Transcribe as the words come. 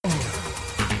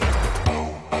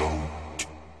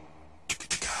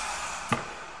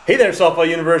Hey there, Softball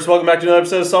Universe. Welcome back to another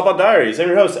episode of Softball Diaries. I'm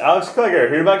your host, Alex Klegger,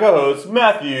 here with my co-host,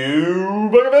 Matthew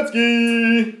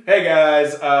Bogovetsky. Hey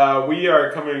guys, we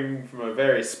are coming from a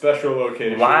very special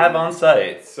location. Live on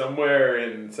site. Somewhere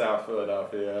in South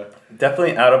Philadelphia.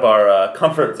 Definitely out of our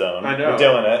comfort zone. I know. We're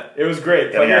doing it. It was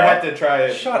great. Getting Klegger out. had to try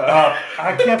it. Shut up.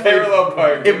 I can't believe Parallel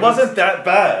park. it wasn't that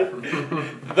bad.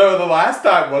 Though the last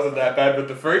time wasn't that bad, but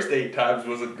the first 8 times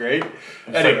wasn't great.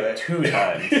 Anyway. Like 2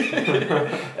 times.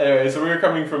 Anyway, so we were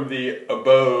coming from the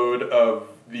abode of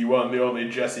the one, the only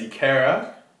Jesse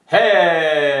Cara.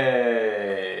 Hey!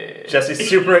 Jesse's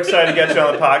super excited to get you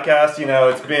on the podcast. You know,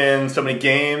 it's been so many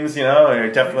games, you know, and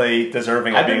you're definitely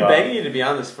deserving of being on. I've been begging you to be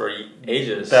on this for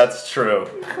ages. That's true.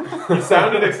 He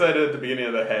sounded excited at the beginning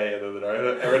of the hay, and then I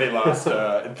already lost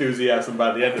enthusiasm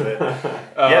by the end of it.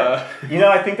 Yeah. You know,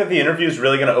 I think that the interview is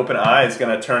really going to open eyes,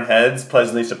 going to turn heads,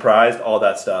 pleasantly surprised, all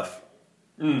that stuff.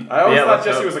 I always thought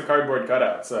Jesse was a cardboard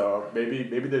cutout, so maybe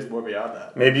there's more beyond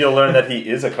that. Maybe you'll learn that he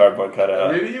is a cardboard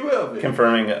cutout. Maybe you will be.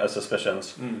 Confirming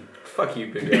suspicions. Fuck you,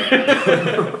 big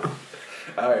guy.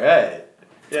 Alright.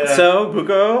 Yeah. So,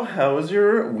 Buko, how was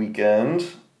your weekend?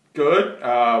 Good.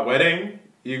 Wedding.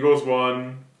 Eagles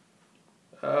won.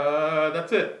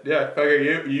 That's it. Yeah,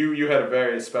 Klegger, you had a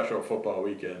very special football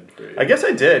weekend for you. I guess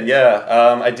I did,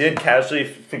 yeah. I did casually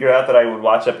figure out that I would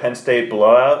watch a Penn State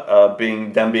blowout,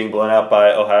 being blown out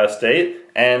by Ohio State,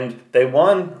 and they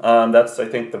won. That's, I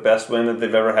think, the best win that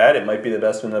they've ever had. It might be the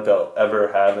best win that they'll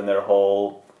ever have in their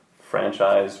whole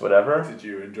franchise, whatever. Did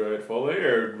you enjoy it fully,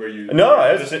 or were you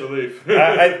disbelief?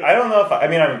 I don't know if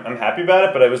I'm happy about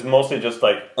it, but it was mostly just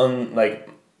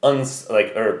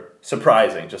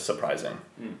surprising, just surprising.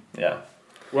 Yeah.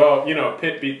 Well, you know,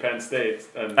 Pitt beat Penn State,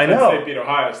 and I know. Penn State beat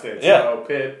Ohio State, so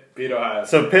Pitt beat Ohio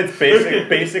State. So Pitt's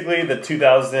basically the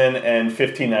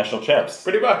 2015 national champs.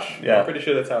 Pretty much. Yeah. I'm pretty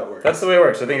sure that's how it works. That's the way it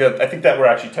works. I think that we're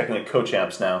actually technically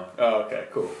co-champs now. Oh, okay,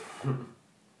 cool.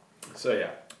 So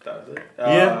yeah, that was it.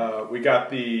 Yeah. We got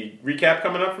the recap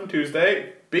coming up from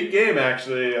Tuesday. Big game,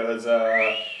 actually. It was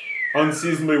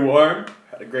unseasonably warm.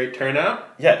 Had a great turnout.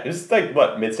 Yeah, it was like,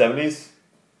 what, mid-70s?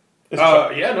 It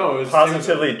was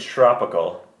positively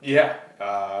tropical. Yeah,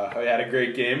 we had a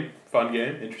great game, fun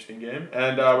game, interesting game,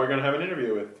 and we're going to have an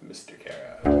interview with Mr.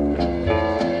 Cara.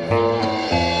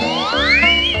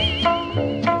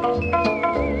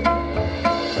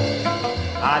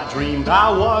 I dreamed I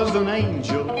was an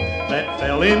angel that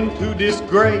fell into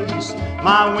disgrace.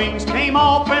 My wings came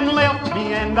off and left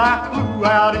me, and I flew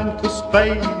out into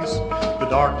space. The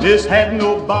darkness had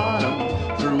no bottom,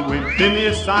 through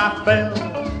emptiness I fell.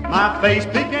 My face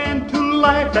began to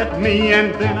laugh at me,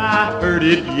 and then I heard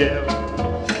it yell.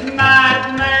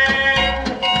 Nightmare,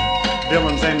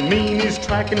 villains and meanies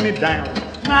tracking me down.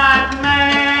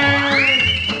 Nightmare,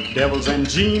 devils and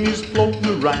genies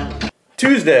floating around.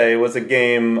 Tuesday was a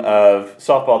game of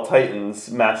softball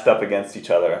titans matched up against each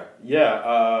other.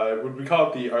 Yeah, would we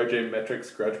call it the RJ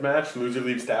Metrics grudge match? Loser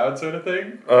leaves town sort of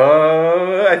thing?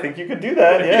 I think you could do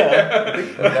that, yeah. I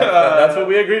think that's what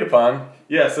we agreed upon.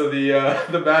 Yeah, so the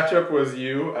matchup was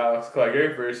you, Alex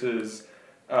Klegger, versus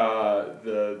I don't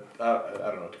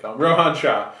know what to call him, Rohan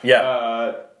Shah.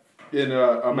 Yeah. In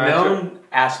a matchup. Known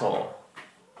asshole.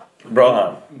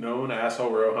 Rohan. Known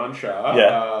asshole Rohan Shah.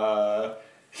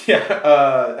 Yeah.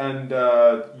 And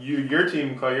your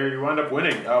team, Klegger, you wound up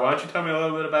winning. Why don't you tell me a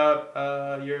little bit about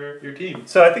your team?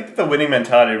 So I think that the winning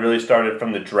mentality really started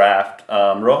from the draft.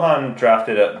 Rohan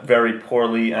drafted very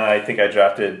poorly, and I think I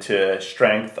drafted to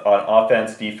strength on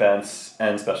offense, defense,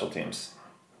 and special teams.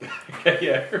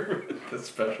 Yeah, the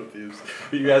special teams.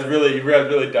 You guys really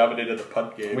dominated the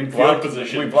punt game. We blocked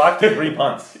 3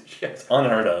 punts. Yes.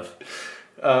 Unheard of.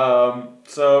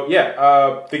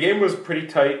 The game was pretty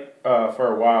tight for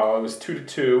a while. It was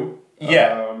 2-2.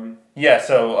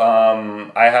 So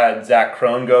I had Zach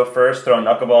Crone go first, throwing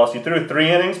knuckleballs. He threw 3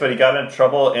 innings, but he got into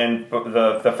trouble in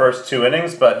the first 2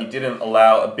 innings, but he didn't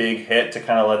allow a big hit to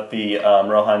kind of let the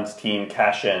Rohan's team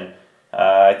cash in.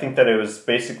 I think that it was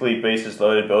basically bases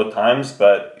loaded both times,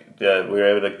 but we were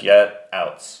able to get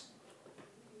outs.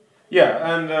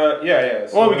 Yeah, and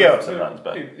So we gave up some runs,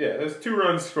 but there's 2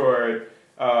 runs scored,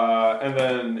 and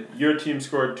then your team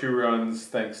scored 2 runs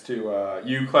thanks to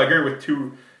you, Klegger, with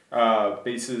 2 out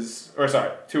base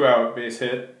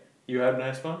hit. You had a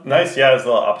nice one. Nice, yeah. It was a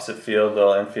little opposite field,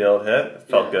 little infield hit. It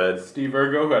felt good. Steve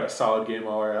Virgo, who had a solid game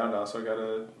all around, also got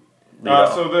a.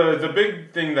 So the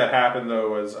big thing that happened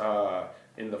though was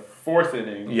in the 4th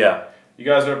inning. Yeah. You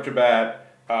guys are up to bat.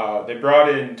 They brought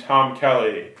in Tom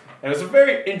Kelly. And it was a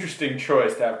very interesting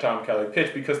choice to have Tom Kelly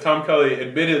pitch because Tom Kelly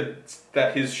admitted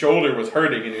that his shoulder was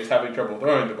hurting and he was having trouble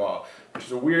throwing the ball, which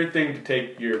is a weird thing to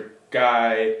take your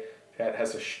guy that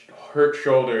has a hurt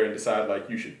shoulder and decided like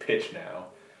you should pitch now.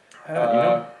 You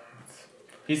know,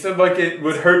 He said like it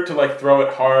would hurt to like throw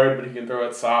it hard, but he can throw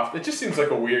it soft. It just seems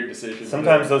like a weird decision.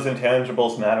 sometimes those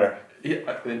intangibles matter. Yeah,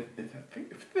 I think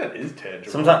that is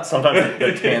tangible. Sometimes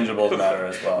the tangibles matter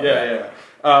as well. Yeah.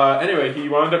 Anyway, he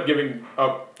wound up giving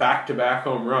up back-to-back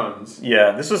home runs.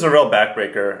 Yeah, this was a real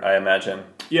backbreaker, I imagine.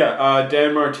 Yeah,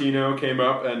 Dan Martino came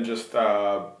up and just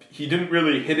he didn't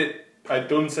really hit it. I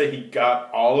don't say he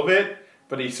got all of it,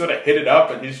 but he sort of hit it up,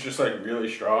 and he's just like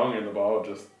really strong, and the ball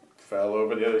just fell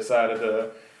over the other side of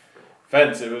the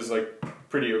fence. It was like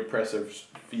pretty impressive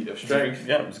feat of strength.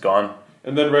 Yeah, it was gone.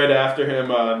 And then right after him,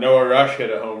 Noah Rush hit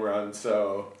a home run.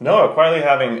 So Noah quietly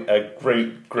having a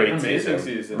great amazing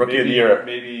season. Rookie maybe, of the year.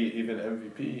 Maybe even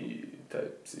MVP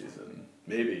type season.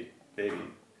 Maybe.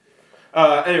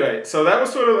 Anyway, so that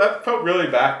was that felt really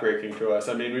backbreaking to us.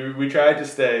 I mean, we tried to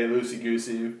stay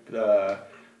loosey-goosey,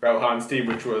 Rohan's team,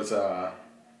 which was the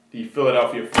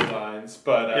Philadelphia Felines,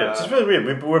 but Yeah, it's just really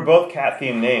weird. We're both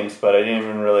cat-themed names, but I didn't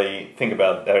even really think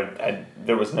about that.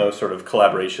 There was no sort of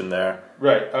collaboration there.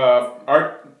 right.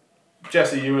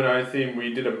 Jesse, you and I theme,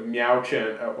 we did a meow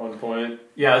chant at one point.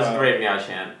 Yeah, it was a great meow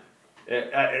chant.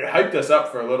 It hyped us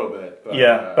up for a little bit. But,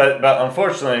 Yeah, but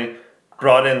unfortunately,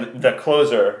 brought in the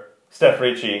closer, Steph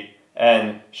Ricci,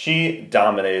 and she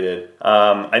dominated.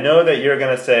 I know that you're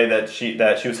going to say that she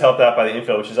was helped out by the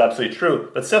infield, which is absolutely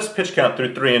true, but Steph's pitch count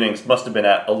through 3 innings must have been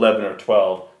at 11 or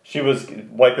 12. She was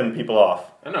wiping people off.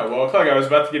 I know. Well, Clegg, I was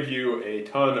about to give you a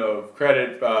ton of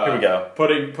credit. Here we go.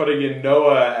 Putting in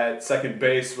Noah at second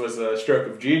base was a stroke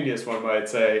of genius, one might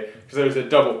say, because there was a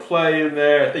double play in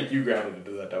there. I think you grounded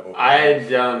into that double play. I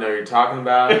don't know what you're talking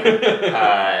about.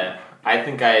 I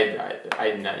think I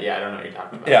don't know what you're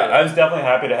talking about. Yeah, I was definitely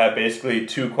happy to have basically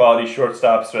 2 quality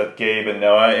shortstops with Gabe and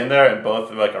Noah in there, and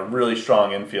both like a really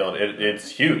strong infield. It's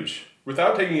huge.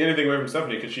 Without taking anything away from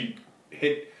Stephanie, because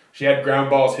she had ground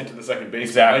balls hit to the second base.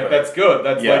 Exactly. Like, that's good.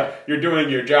 That's Yeah. like you're doing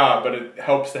your job, but it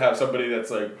helps to have somebody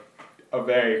that's like a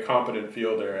very competent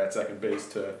fielder at second base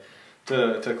to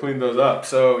clean those up.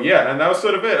 So yeah, and that was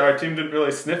sort of it. Our team didn't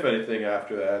really sniff anything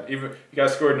after that. Even you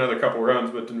guys scored another couple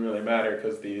runs, but it didn't really matter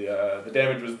because the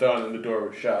damage was done and the door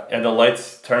was shut. And the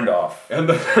lights turned off. And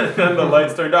then the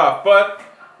lights turned off. But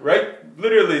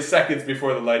literally seconds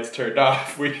before the lights turned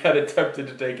off, we had attempted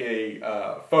to take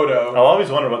a photo. I always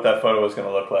wondered what that photo was going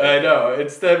to look like. I know.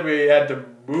 Instead, we had to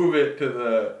move it to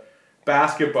the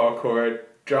basketball court.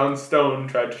 John Stone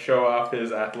tried to show off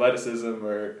his athleticism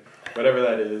or whatever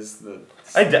that is.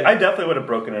 I definitely would have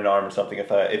broken an arm or something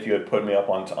if you had put me up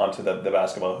onto the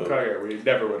basketball hoop. We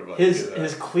never would have let you do that.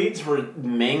 His cleats were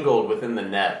mangled within the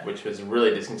net, which was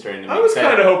really disconcerting to me. I was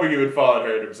kind of hoping he would fall and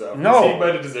hurt himself. No. He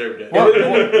might have deserved it. It would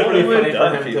have been What really would he funny have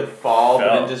done for if him he to fall, but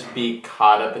fell? then just be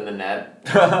caught up in the net,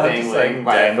 Just dangling like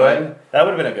by a dangling. foot. That would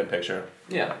have been a good picture.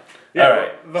 Yeah. Yeah, All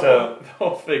right, The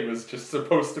whole thing was just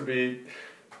supposed to be.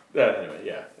 Anyway,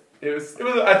 yeah. It was.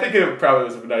 I think it probably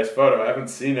was a nice photo. I haven't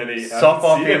seen any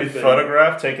Softball game anything.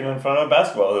 photograph taken in front of a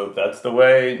basketball hoop. That's the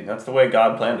way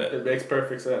God planned it. It makes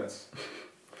perfect sense.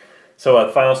 So,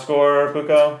 final score,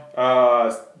 Buko?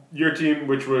 Your team,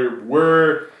 which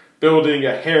we're building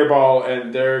a hairball,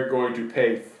 and they're going to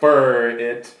pay for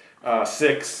it.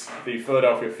 6. The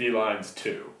Philadelphia Felines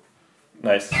 2.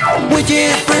 Nice.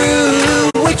 Wicked brew,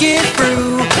 wicked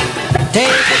brew. Take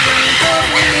a drink of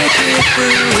wicked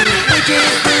brew,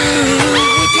 wicked brew,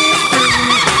 wicked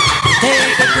brew.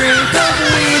 Take a drink of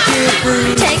wicked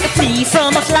brew. Take a flea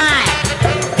from a fly.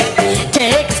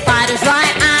 Take a spider's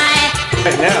right eye.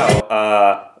 Right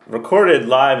now, recorded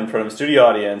live in front of a studio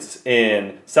audience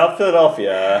in South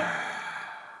Philadelphia,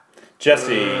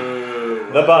 Jesse,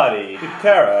 the body,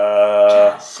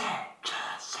 Kara.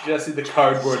 Jesse the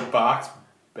cardboard box.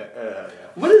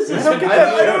 What is this? I don't get I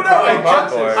that. don't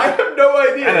know. I have no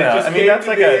idea. I don't know. It just I mean, came that's to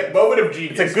like me a- moment of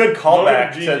genius. It's a good Moment callback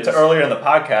of to genius. earlier in the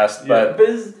podcast, but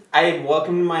I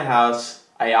welcome you to my house.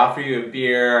 I offer you a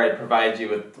beer. I provide you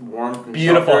with warmth and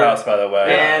beautiful shelter. house, by the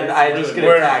way. And it's I really just good.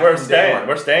 get attacked We're from day staying. one.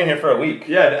 We're staying here for a week.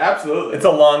 Yeah, absolutely. It's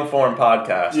a long form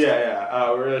podcast.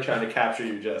 Yeah. We're really trying to capture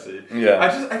you, Jesse. Yeah.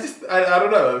 I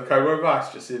don't know. The cardboard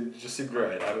box just seemed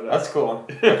right. I don't know. That's cool.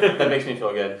 That makes me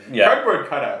feel good. Yeah. Cardboard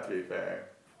cutout, to be fair.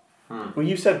 Well,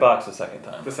 you said box the second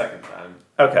time. The second time.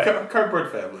 Okay.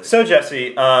 Cardboard family. So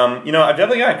Jesse, I've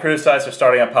definitely gotten criticized for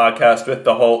starting a podcast with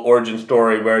the whole origin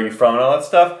story, where are you from, and all that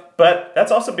stuff. But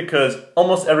that's also because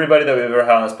almost everybody that we've ever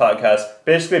had on this podcast,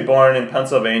 basically born in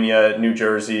Pennsylvania, New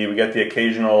Jersey. We get the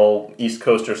occasional East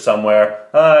Coaster somewhere.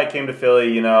 I came to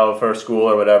Philly, for school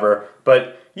or whatever.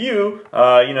 But you,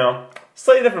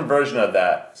 slightly different version of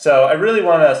that. So I really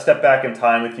want to step back in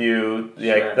time with you.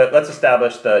 Sure. Let's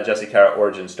establish the Jesse Kara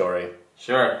origin story.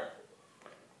 Sure.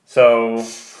 So,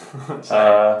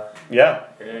 yeah.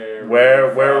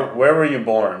 Where were you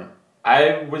born?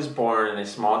 I was born in a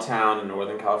small town in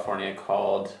Northern California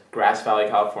called Grass Valley,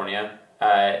 California.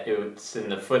 It's in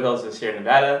the foothills of Sierra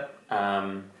Nevada.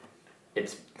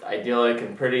 It's idyllic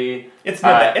and pretty. It's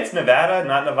Nevada,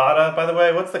 not Nevada, by the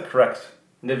way. What's the correct?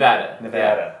 Nevada.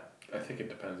 Nevada. I think it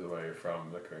depends on where you're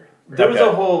from. There was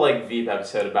a whole like Veep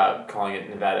episode about calling it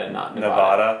Nevada and not Nevada.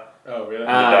 Nevada. Oh, really?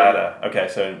 Nevada. Okay,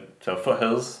 so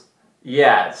foothills.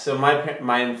 Yeah, so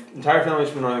my entire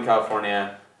family's from Northern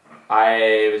California.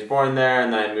 I was born there,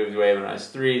 and then I moved away when I was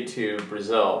 3 to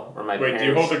Brazil, where my parents... Wait,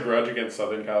 do you hold a grudge against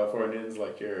Southern Californians,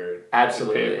 like your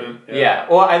Absolutely. pavement? Yeah.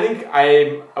 Well, I think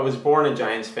I was born a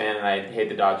Giants fan, and I hate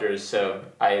the Dodgers, so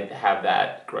I have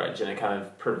that grudge, and it kind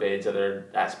of pervades other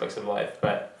aspects of life.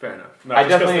 But fair enough. Not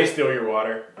just because they steal your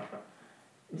water.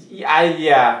 I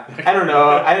don't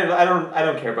know. I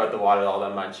don't care about the water all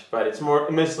that much, but it's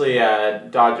mostly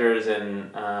Dodgers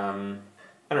and I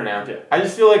don't know. Yeah. I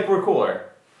just feel like we're cooler.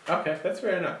 Okay, that's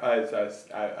fair enough. I was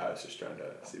just trying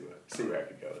to see where I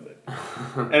could go with it.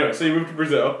 Anyway, so you moved to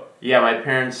Brazil. Yeah, my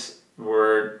parents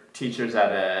were teachers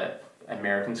at a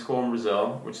American school in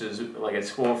Brazil, which is like a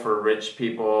school for rich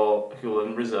people who live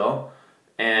in Brazil,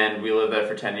 and we lived there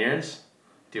for 10 years.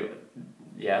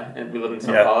 And we lived in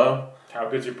São Paulo. How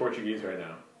good's your Portuguese right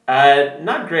now?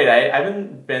 Not great. I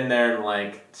haven't been there in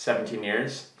like 17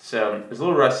 years, so it's a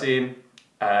little rusty,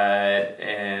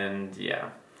 and yeah.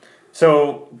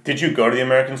 So, did you go to the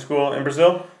American school in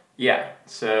Brazil? Yeah.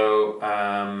 So,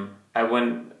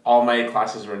 all my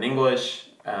classes were in English.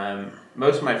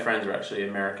 Most of my friends were actually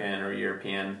American or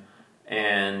European.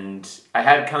 And I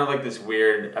had kind of like this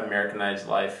weird Americanized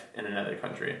life in another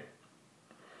country.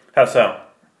 How so?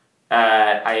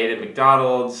 I ate at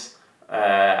McDonald's.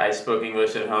 I spoke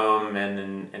English at home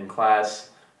and in class.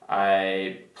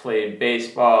 I played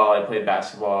baseball. I played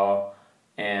basketball.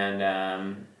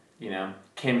 And,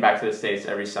 came back to the States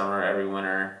every summer, every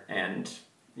winter, and,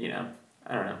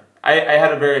 I don't know. I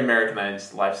had a very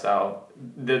Americanized lifestyle,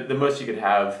 the most you could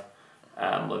have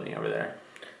living over there.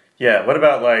 Yeah, what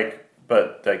about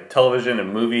television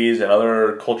and movies and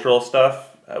other cultural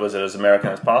stuff? Was it as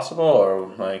American as possible, or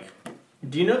like...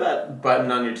 Do you know that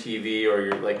button on your TV or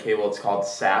your cable, it's called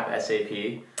SAP,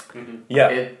 S-A-P? Mm-hmm. Yeah.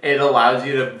 It allows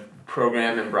you to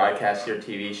program and broadcast your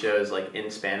TV shows in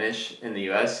Spanish in the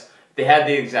U.S., they had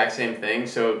the exact same thing.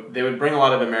 So they would bring a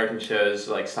lot of American shows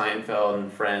like Seinfeld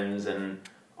and Friends and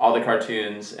all the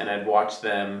cartoons, and I'd watch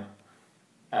them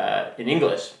in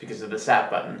English because of the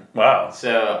SAP button. Wow.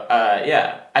 So,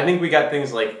 I think we got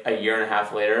things like a year and a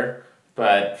half later,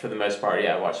 but for the most part,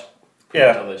 I watched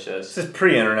all those shows. This is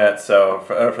pre-internet, so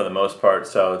for the most part,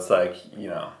 so it's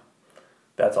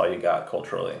that's all you got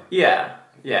culturally. Yeah,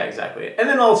 exactly. And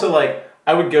then also,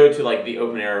 I would go to, the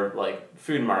open-air,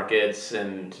 food markets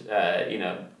and,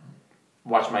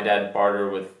 watch my dad barter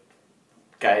with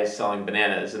guys selling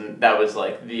bananas, and that was,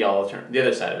 the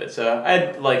other side of it. So I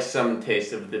had, some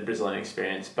taste of the Brazilian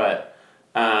experience, but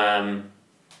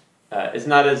it's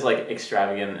not as,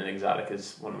 extravagant and exotic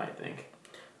as one might think.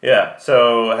 Yeah,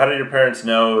 so how did your parents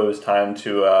know it was time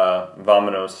to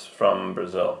vamonos from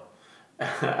Brazil?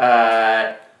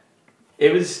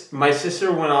 It was, my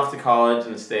sister went off to college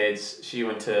in the States. She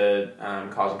went to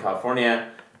college in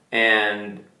California,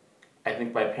 and I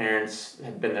think my parents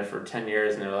had been there for 10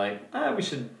 years, and they were like, we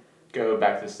should go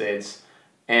back to the States.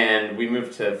 And we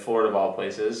moved to Florida, of all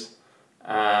places.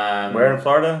 Where in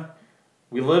Florida?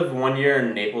 We lived 1 year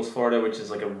in Naples, Florida, which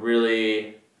is a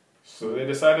really... So they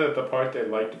decided that the part they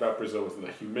liked about Brazil was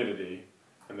the humidity,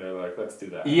 and they're like, let's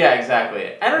do that. Yeah,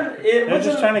 exactly. They're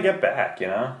just trying to get back,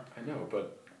 I know,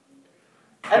 but...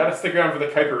 Gotta stick around for the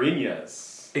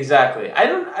caipirinhas. Exactly. I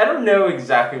don't know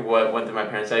exactly what went through my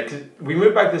parents' head, because we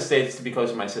moved back to the States to be close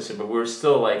to my sister, but we were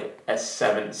still a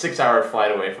 6-hour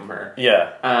flight away from her.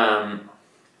 Yeah.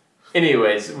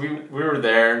 Anyways, we were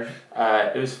there.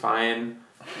 It was fine.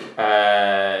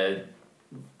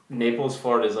 Naples,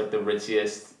 Florida is the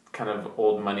ritziest kind of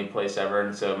old money place ever,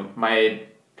 and so my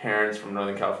parents from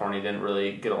Northern California didn't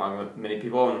really get along with many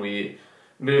people, and we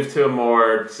moved to a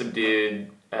more subdued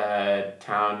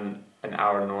town an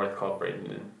hour north called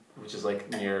Bradenton, which is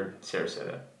near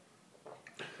Sarasota.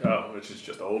 Oh, which is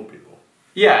just old people.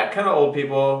 Yeah, kind of old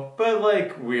people, but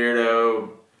weirdo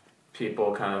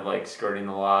people kind of skirting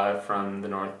the law from the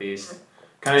Northeast.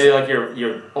 Kind of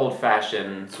your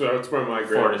old-fashioned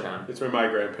Florida town. It's where my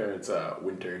grandparents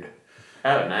wintered.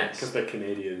 Oh, nice. Because they're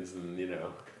Canadians and,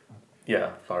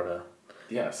 Yeah, Florida.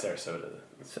 Yeah, Sarasota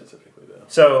specifically, though.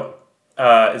 So,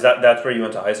 that's where you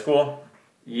went to high school?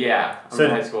 Yeah, I went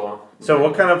to high school. So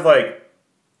what kind of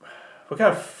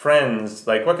kind of friends,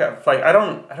 like what kind of, like I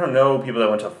don't know people that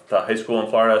went to high school in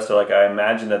Florida, so like I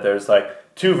imagine that there's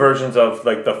like two versions of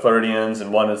like the Floridians,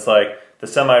 and one is like the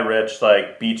semi-rich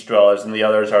like beach dwellers, and the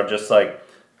others are just like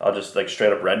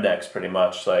straight up rednecks, pretty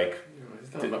much. Like,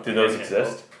 do those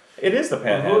exist? It is the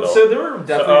Panhandle. So there were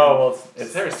definitely.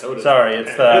 It's Sarasota. Sorry,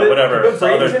 it's the whatever. but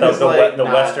Bradenton is like the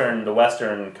not- the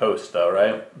western coast, though,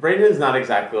 right? Bradenton's not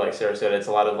exactly like Sarasota. It's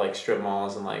a lot of like strip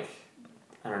malls and like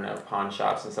I don't know pawn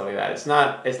shops and stuff like that. It's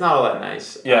not all that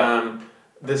nice. Yeah.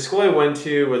 The school I went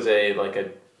to was a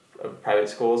private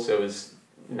school, so it was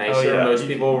nicer. Oh, yeah. Most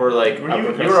people were like. You upper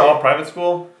were crust. all private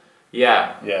school?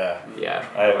 Yeah. Yeah. Yeah.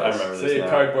 I remember this Say now.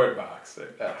 cardboard box.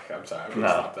 I'm sorry, I'm gonna No.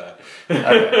 stop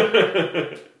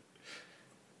that.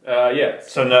 Yeah.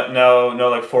 So no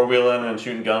like four-wheeling and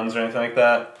shooting guns or anything like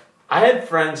that? I had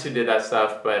friends who did that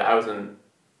stuff, but I wasn't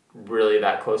really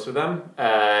that close with them.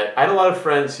 I had a lot of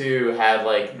friends who had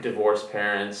like divorced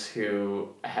parents who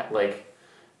had, like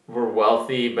were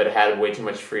wealthy but had way too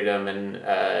much freedom and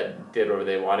did whatever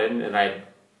they wanted, and I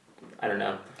don't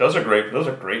know. Those are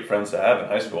great friends to have in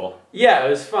high school. Yeah, it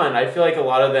was fun. I feel like a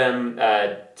lot of them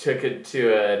took it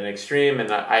to an extreme,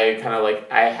 and I kind of like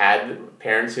I had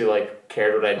parents who like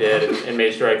cared what I did and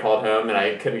made sure I called home, and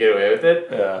I couldn't get away with it.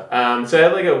 Yeah. So I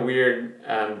had like a weird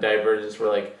divergence where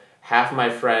like half my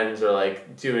friends are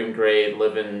like doing great,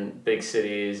 live in big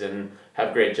cities, and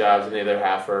have great jobs, and the other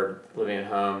half are living at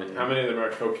home. And How many of them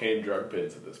are cocaine drug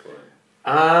pits at this point?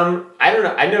 I don't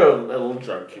know. I know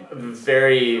Drug keepers.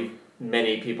 very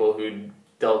many people who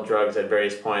dealt drugs at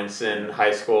various points in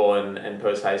high school and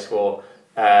post high school.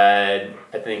 I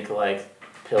think like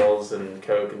pills and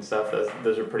coke and stuff.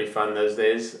 Those were pretty fun those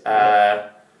days.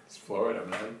 It's Florida,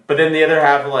 man. But then the other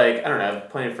half, like I don't know,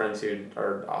 plenty of friends who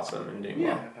are awesome and doing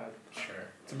well. Sure.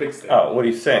 It's a big state. Oh, what are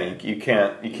you saying? You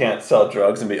can't sell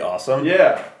drugs and be awesome?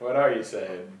 Yeah. What are you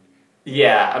saying?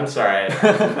 Yeah, I'm sorry.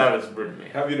 That was rude of me.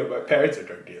 How do you know my parents are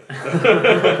drug dealers?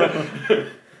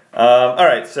 All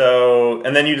right. So,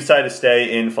 and then you decided to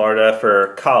stay in Florida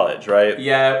for college, right?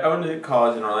 Yeah, I went to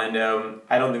college in Orlando.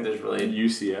 I don't think there's really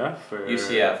UCF or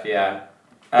UCF.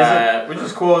 Yeah, which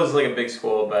is cool. It's like a big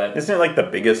school, but Isn't it like the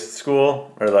biggest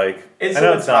school, or like it's I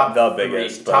know in it's not the top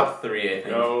biggest, three, but top three, I think.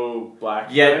 Go Black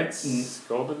Yeah, Knights,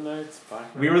 Golden Knights, Black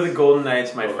Knights. We were the Golden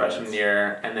Knights my Golden freshman Knights.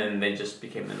 year, and then they just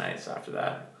became the Knights after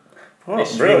that. Oh, They really?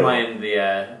 streamlined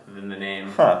the name.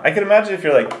 Huh. I can imagine if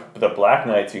you're like the Black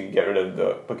Knights, you could get rid of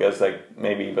the because like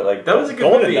maybe, but like That was a good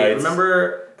Golden movie. Knights.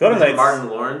 Remember Golden was it Knights- Martin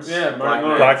Lawrence? Yeah, Martin Black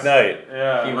Lawrence. Black Knight.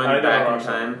 Yeah, He I went never back in watched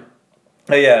that. time.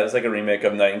 Oh yeah, it was like a remake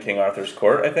of Knight in King Arthur's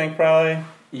Court, I think probably.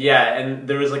 Yeah, and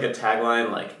there was like a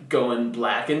tagline like "Going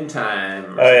Black in Time"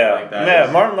 or Oh something yeah, like that.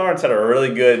 yeah. Martin Lawrence had a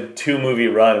really good 2-movie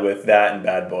run with that and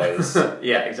Bad Boys.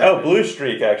 Yeah, exactly. Oh, Blue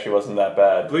Streak actually wasn't that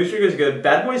bad. Blue Streak was good.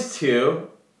 Bad Boys 2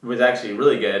 was actually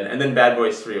really good, and then Bad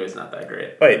Boys 3 was not that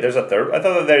great. Wait, there's a third? I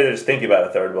thought that they were just thinking about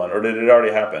a third one, or did it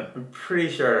already happen? I'm pretty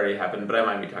sure it already happened, but I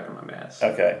might be talking about my ass.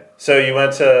 Okay, so you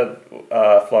went to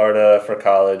Florida for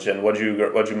college, and what'd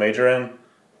you major in?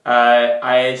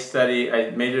 I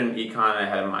majored in econ, and I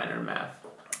had a minor in math.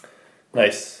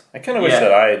 Nice. I kind of wish Yeah.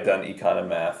 that I had done econ and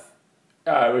math.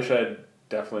 I wish I'd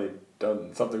definitely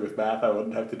done something with math. I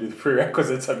wouldn't have to do the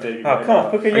prerequisites I'm taking. Oh, right come on,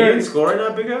 now. Puka, Are you you're in school right now,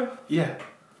 Bigo? Yeah.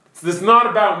 This is not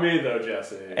about me though,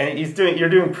 Jesse. and you're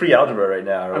doing pre-algebra right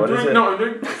now, or I'm what is doing it? no, I'm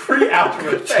doing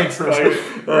pre-algebra. Thanks, buddy.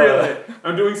 Really,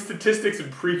 I'm doing statistics and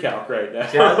pre-calc right now.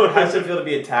 How does it feel to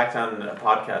be attacked on a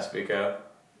podcast, Bigo?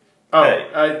 Oh, Hey,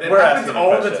 it we're happens asking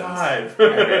all the questions.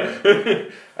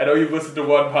 time. I know you've listened to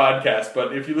one podcast,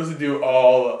 but if you listen to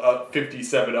all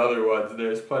 57 other ones,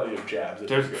 there's plenty of jabs.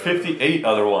 There's 58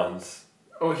 other ones.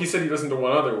 Oh, he said he listened to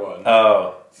one other one.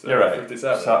 Oh, So you're right.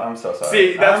 57. I'm so sorry.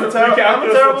 See, that's I'm what I'm a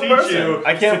pre-calculus terrible will teach person. you.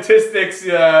 I can't. Statistics.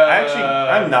 Actually,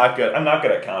 I'm not good. I'm not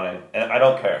good at counting, and I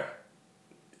don't care.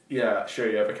 Yeah, sure.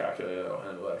 You have a calculator that'll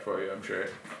handle that for you. I'm sure.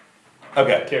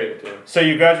 Okay. Carry it too. So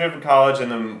you graduated from college,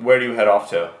 and then where do you head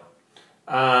off to?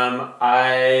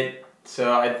 I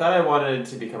thought I wanted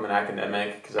to become an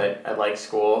academic because I like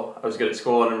school. I was good at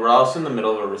school, and we're also in the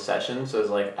middle of a recession, so I was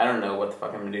like, I don't know what the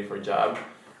fuck I'm gonna do for a job.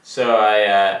 So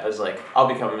I was like, I'll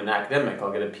become an academic.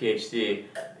 I'll get a PhD.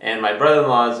 And my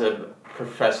brother-in-law is a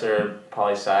professor at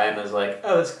poli-sci, and I was like,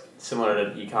 oh, that's similar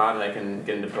to econ. I can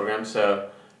get into programs. So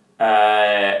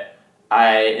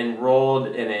I enrolled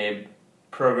in a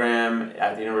program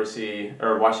at the university,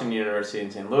 or Washington University in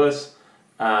St. Louis,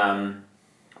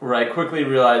 where I quickly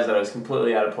realized that I was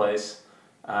completely out of place,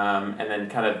 and then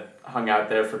kind of hung out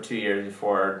there for 2 years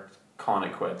before calling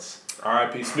it quits.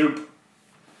 R.I.P. Snoop.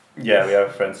 Yeah, we have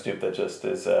a friend Snoop that just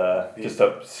is he's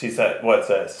at what's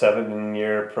a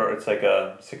 7-year it's like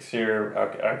a 6-year I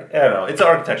don't know, it's an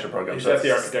architecture program. He's so at the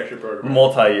it's architecture program.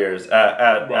 multi-years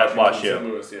at Washington, St. WashU.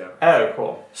 Louis, yeah. Oh,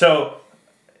 cool. So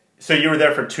you were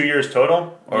there for 2 years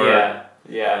total? Or?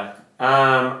 Yeah.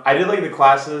 I did like the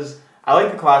classes. I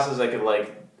like the classes I could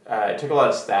like. I took a lot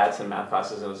of stats and math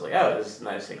classes, and I was like, oh, this is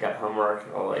nice. I got homework.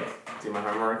 I'll like do my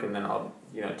homework, and then I'll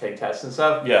take tests and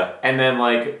stuff. Yeah. And then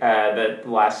like the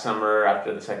last summer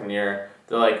after the second year,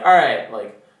 they're like, all right,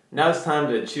 like now it's time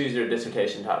to choose your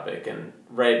dissertation topic and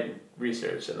write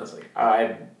research. And I was like,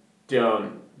 I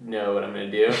don't know what I'm gonna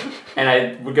do. And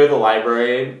I would go to the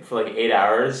library for like 8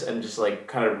 hours and just like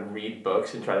kind of read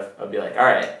books and I'd be like, all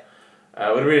right.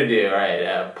 What are we gonna do? All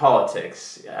right,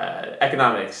 politics,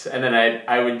 economics, and then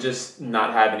I would just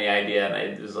not have any idea, and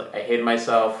I hated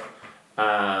myself,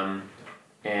 and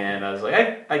I was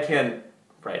like I can't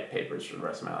write papers for the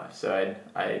rest of my life, so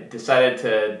I decided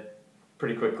to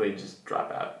pretty quickly just drop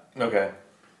out. Okay.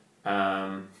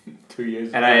 2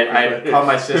 years. And I called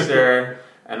my sister,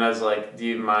 and I was like, do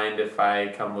you mind if I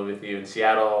come live with you in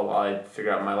Seattle while I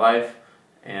figure out my life?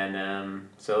 And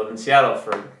so I lived in Seattle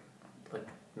for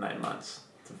 9 months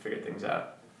to figure things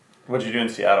out. What'd you do in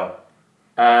Seattle?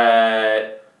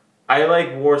 I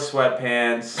wore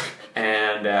sweatpants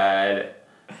and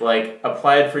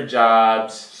applied for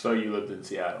jobs. So you lived in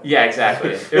Seattle. Yeah,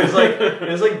 exactly. It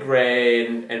was like gray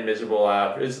and miserable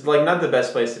out. It was like not the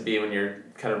best place to be when you're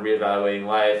kind of reevaluating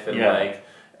life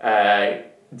and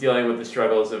dealing with the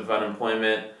struggles of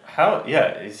unemployment. How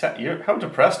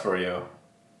depressed were you?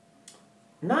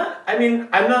 I'm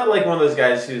not like one of those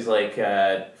guys who's like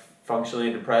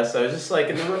functionally depressed. I was just like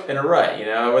in a rut,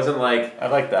 I wasn't like. I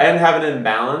like that. I didn't have an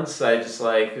imbalance. I just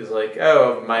was like,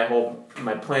 oh,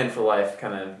 my plan for life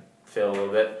kind of failed a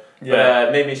little bit. Yeah. But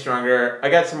it made me stronger. I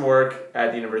got some work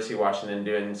at the University of Washington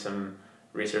doing some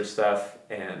research stuff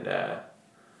and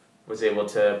was able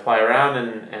to apply around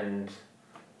and.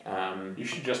 You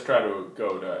should just try to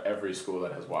go to every school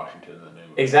that has Washington in the name.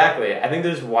 Exactly. I think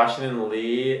there's Washington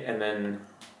Lee and then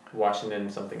Washington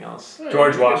something else.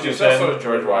 George Washington.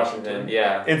 George Washington.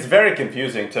 Yeah. It's very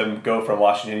confusing to go from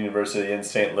Washington University in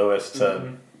St. Louis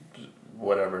to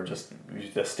whatever, just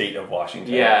the state of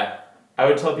Washington. Yeah. I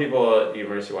would tell people at the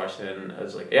University of Washington, I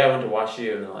was like, yeah, I went to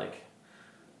WashU, and they're like,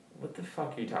 what the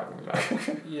fuck are you talking about?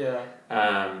 Yeah.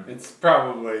 It's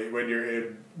probably, when you're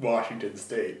in Washington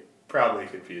State, probably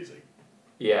confusing.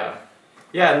 Yeah.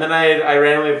 Yeah, and then I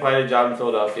randomly applied to a job in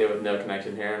Philadelphia with no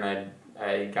connection here, and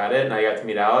I got it, and I got to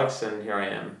meet Alex, and here I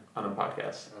am on a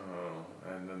podcast. Oh,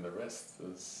 and then the rest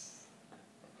is...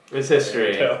 It's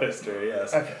history. Tell history,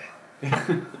 yes. Okay.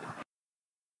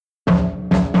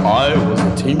 I was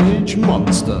a teenage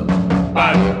monster.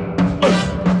 I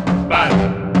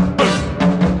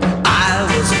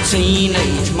was a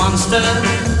teenage monster.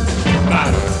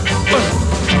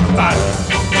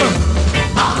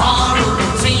 A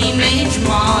horrible teenage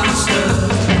monster.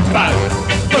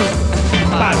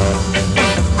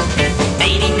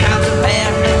 80 pounds of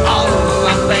hair all over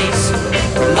my face.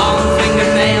 Long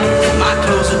fingernails, my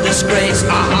clothes a disgrace.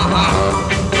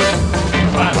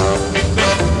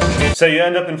 So you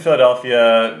end up in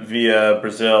Philadelphia via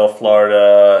Brazil,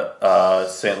 Florida,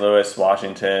 St. Louis,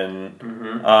 Washington.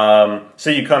 Mm-hmm. So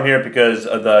you come here because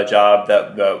of the job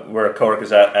that we're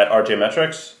coworkers at RJ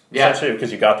Metrics, essentially,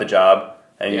 because you got the job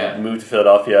and you moved to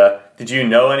Philadelphia. Did you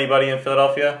know anybody in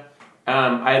Philadelphia?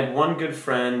 I had one good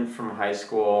friend from high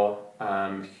school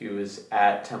who was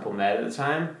at Temple Med at the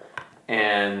time,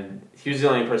 and he was the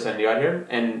only person I knew out here.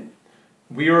 And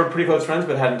we were pretty close friends,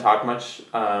 but hadn't talked much.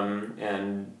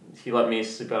 And he let me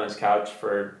sleep on his couch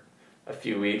for a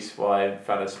few weeks while I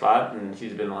found a spot, and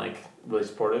he's been like really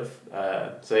supportive.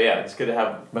 So yeah, it's good to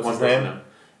have What's one his person.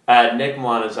 name? Nick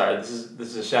Milanazar. This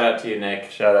is a shout out to you,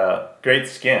 Nick. Shout out. Great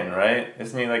skin, right?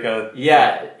 Isn't he like a...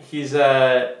 Yeah, he's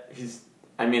got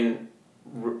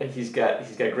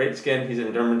great skin. He's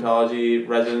in dermatology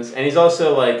residence, and he's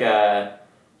also like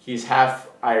he's half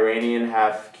Iranian,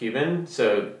 half Cuban.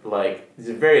 So like he's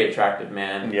a very attractive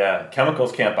man. Yeah,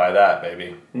 chemicals can't buy that,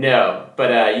 baby. No,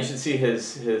 but you should see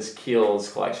his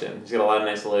Kiehl's collection. He's got a lot of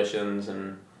nice lotions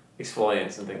and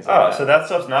exfoliants and things like that. Oh, so that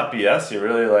stuff's not BS? You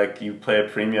really you play a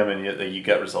premium and you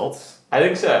get results? I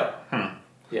think so.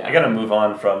 Yeah. I gotta move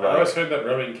on from I always heard that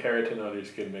rubbing keratin on your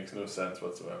skin makes no sense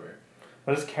whatsoever.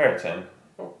 What is keratin?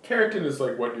 Well, keratin is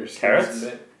like what your skin Carrots?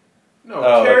 is. No,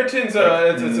 keratin's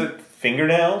it's a...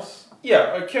 Fingernails?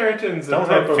 Yeah, keratin's a Don't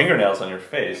type rub of... fingernails on your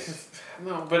face.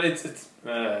 No, but it's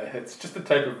just a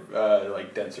type of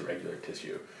like dense irregular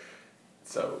tissue.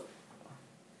 So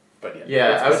But yeah. Yeah,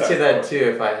 that's I would say that besides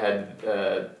too if I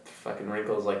had fucking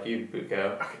wrinkles like you,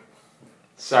 Buko.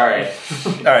 Sorry.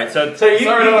 All right, so So you,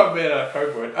 Sorry, you no, man,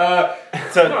 cardboard.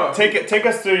 No. take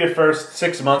us through your first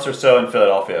 6 months or so in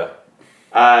Philadelphia,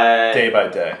 day by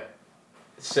day.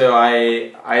 So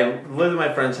I lived at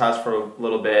my friend's house for a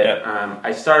little bit. Yep.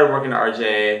 I started working at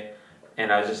RJ,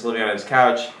 and I was just living on his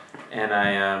couch, and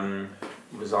I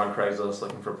was on Craigslist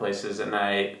looking for places, and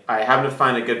I happened to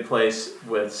find a good place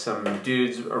with some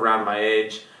dudes around my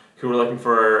age who were looking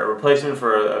for a replacement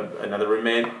for another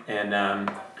roommate, and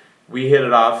we hit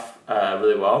it off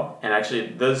really well. And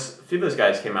actually, a few of those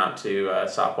guys came out to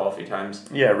softball a few times.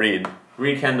 Yeah, Reed.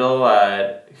 Reed Kendall,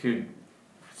 who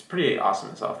is pretty awesome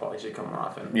at softball. He should come more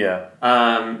often. Yeah.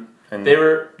 And And they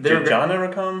were did John ever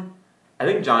come? I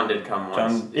think John did come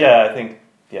once. John, yeah, I think,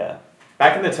 yeah.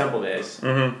 Back in the Temple days.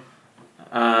 Mm-hmm.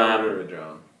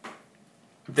 John.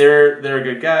 They're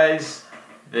good guys.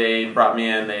 They brought me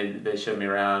in. They showed me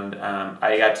around.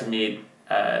 I got to meet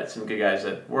some good guys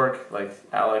at work, like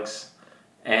Alex,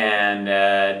 and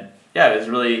yeah, it was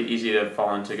really easy to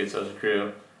fall into a good social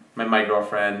crew. Met my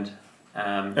girlfriend.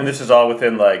 And this is all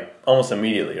within like almost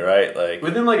immediately, right? Like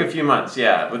Within like a few months,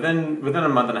 yeah. Within a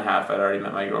month and a half, I'd already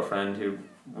met my girlfriend, who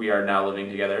we are now living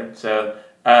together. So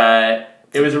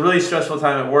it was a really stressful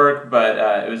time at work,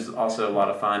 but it was also a lot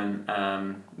of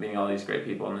fun meeting all these great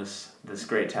people in this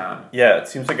great town. yeah, it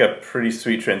seems like a pretty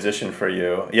sweet transition for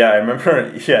you. Yeah, I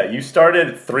remember. Yeah, you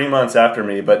started 3 months after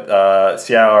me, but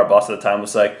Seattle, our boss at the time,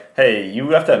 was like, "Hey, you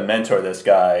have to mentor this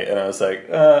guy," and I was like,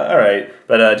 "All right."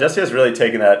 But Jesse has really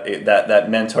taken that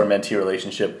mentor-mentee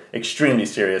relationship extremely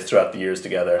serious throughout the years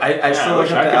together. I still look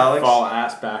wish up I to could Alex. fall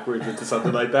ass backwards into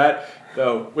something like that.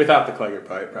 Though without the Clegger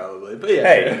part, probably. But yeah.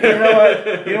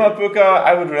 Hey, you know what, Buka?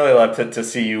 I would really love to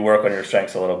see you work on your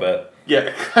strengths a little bit.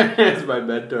 Yeah, Clegger is my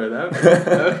mentor.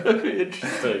 That would be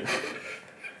interesting.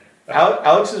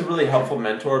 Alex is a really helpful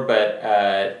mentor,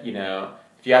 but you know,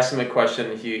 if you ask him a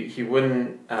question, he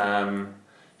wouldn't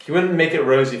make it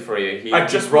rosy for you. He'd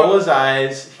just roll his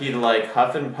eyes. He'd like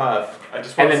huff and puff, and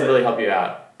then really help you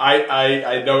out.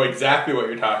 I know exactly what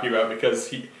you're talking about because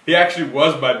he actually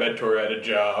was my mentor at a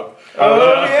job.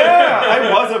 Oh yeah,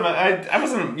 I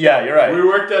wasn't. Yeah, you're right. We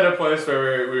worked at a place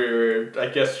where we were, I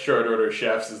guess, short order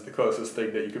chefs is the closest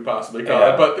thing that you could possibly call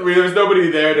it. But there was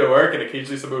nobody there to work, and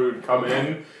occasionally somebody would come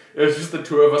in. It was just the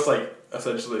two of us, like,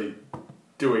 essentially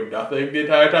doing nothing the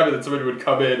entire time, and then somebody would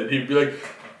come in, and he'd be like,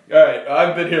 "All right,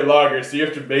 I've been here longer, so you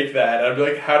have to make that." And I'd be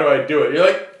like, "How do I do it?" You're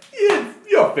like, "Yeah,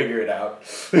 you'll figure it out."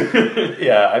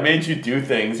 Yeah, I made you do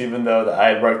things even though I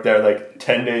had worked there like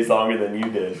 10 days longer than you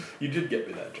did. You did get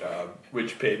me that job,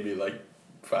 which paid me like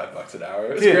 $5 an hour.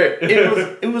 It was Dude, great.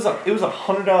 it was a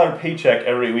 $100 paycheck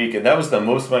every week, and that was the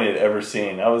most money I'd ever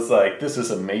seen. I was like, this is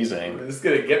amazing. This is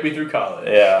gonna get me through college.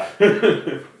 Yeah.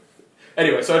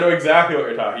 Anyway, so I know exactly what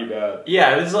you're talking about.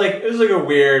 Yeah, it was like a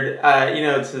weird, you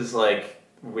know, it's his like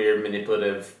weird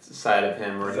manipulative side of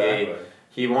him where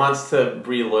he wants to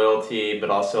breed loyalty, but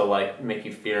also like make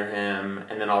you fear him,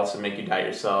 and then also make you doubt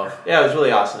yourself. Yeah, it was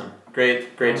really awesome.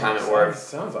 Great time at work.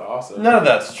 Sounds awesome. None of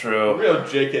that's true. Real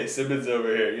J.K. Simmons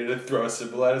over here. You're gonna throw a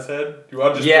symbol at his head? You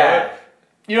want to just Yeah. throw it?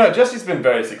 You know, Jesse's been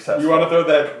very successful. You want to throw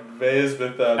that vase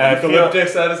with I feel-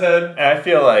 eucalyptus at his head? And I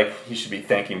feel like he should be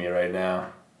thanking me right now.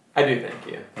 I do thank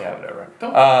you. Yeah, whatever.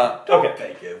 Don't Okay.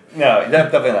 thank him. No,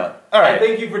 definitely not. All I right.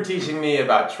 thank you for teaching me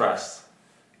about trust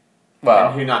and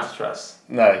Wow. who not to trust.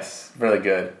 Nice. Really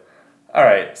good. All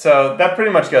right. So that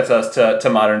pretty much gets us to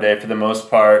modern day for the most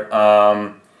part.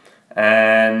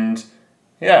 And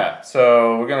yeah,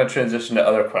 so we're going to transition to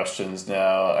other questions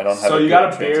now. I don't have So a you good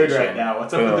got a beard transition. right now.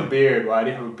 What's up with Boom. the beard? Why do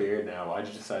you have a beard now? Why did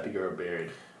you decide to grow a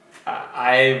beard?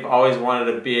 I've always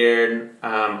wanted a beard.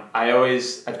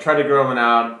 I've tried to grow one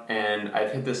out, and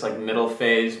I've hit this like middle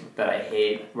phase that I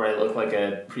hate, where I look like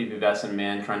a prepubescent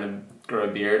man trying to grow a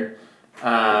beard.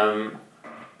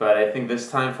 But I think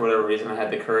this time, for whatever reason, I had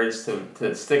the courage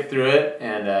to stick through it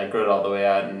and grow it all the way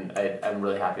out, and I'm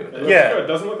really happy with it. Yeah. It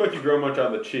doesn't look like you grow much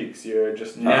on the cheeks. You're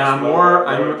just I'm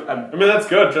that's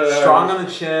good. strong on the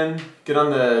chin, good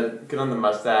on the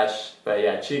mustache, but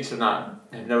yeah, cheeks are not.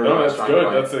 Have never been No, my that's strong good.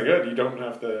 point. That's good. You don't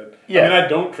have to. Yeah. I mean, I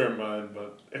don't trim mine,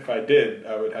 but if I did,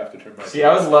 I would have to trim mine. See,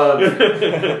 I would love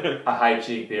a high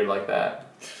cheek beard like that.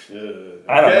 I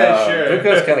don't know. Sure.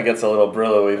 Bucos kind of gets a little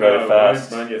brillowy very fast.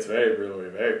 Mine gets very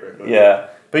brillowy very quickly. Yeah.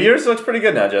 But yours looks pretty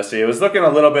good now, Jesse. It was looking a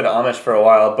little bit Amish for a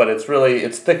while, but it's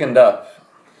thickened up.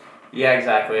 Yeah,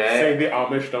 exactly. Saying the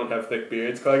Amish don't have thick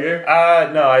beards, Clegger?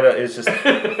 No, I don't. It's just I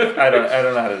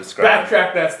don't know how to describe it.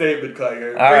 Backtrack that statement,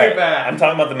 Clegger. All Bring right. it back. I'm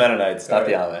talking about the Mennonites, not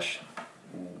the Amish.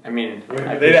 I mean, I They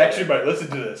appreciate actually it. might listen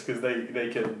to this because they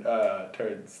can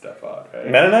turn stuff on, right?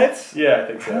 Mennonites? Yeah, I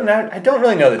think so. I don't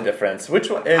really know the difference. Which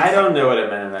one? I don't know what a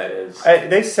Mennonite is.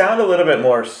 They sound a little bit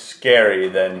more scary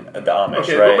than the Amish,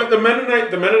 Okay, right? but the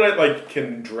Mennonite like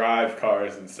can drive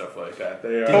cars and stuff like that.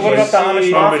 They are. But what like about the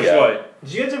Amish Mafia? light.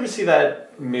 Did you guys ever see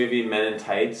that movie Men in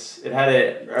Tights? It had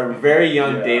a very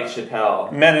young Yeah. Dave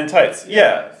Chappelle. Men in Tights.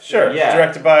 Yeah, sure. Yeah.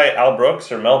 Directed by Al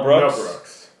Brooks or Mel Brooks. Mel Brooks.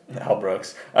 Al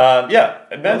Brooks. Yeah,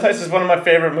 Men in Tights is one of my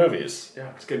favorite movies. Yeah,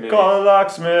 it's a good movie. Call the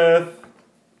locksmith.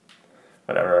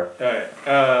 Whatever. All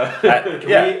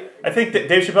right. I think that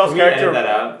Dave Chappelle's Can we character. edit that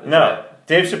out? Is No, that-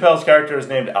 Dave Chappelle's character is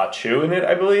named Achu in it,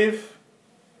 I believe.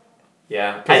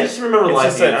 Yeah, I just remember It's liking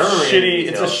just it. a I don't remember any shitty.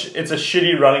 details. It's a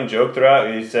shitty running joke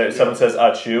throughout. Someone says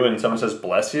 "achu" and someone says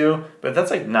 "bless you," but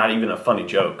that's like not even a funny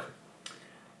joke.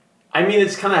 I mean,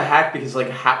 it's kind of hacked because,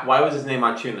 like, why was his name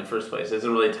Achu in the first place? It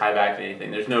doesn't really tie back to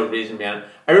anything. There's no reason behind it.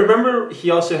 I remember he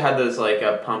also had those, like,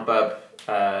 pump up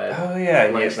Oh yeah,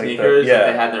 like yeah, sneakers yeah, that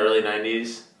they had in the early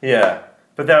 90s. yeah.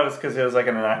 But that was because it was like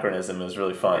an anachronism. It was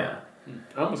really fun. Yeah.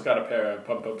 I almost got a pair of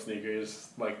pump up sneakers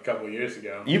like a couple years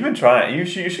ago. You've been trying. You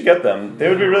should get them. They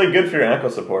would be really good for your ankle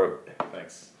support.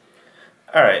 Thanks.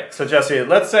 All right, so Jesse,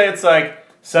 let's say it's like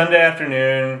Sunday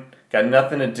afternoon. Got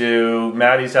nothing to do.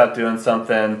 Maddie's out doing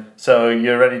something, so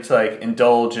you're ready to like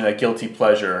indulge in a guilty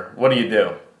pleasure. What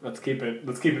do? Let's keep it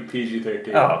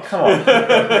PG-13. Oh, come on!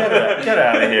 Get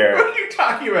out of here! What are you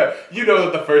talking about? You know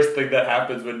that the first thing that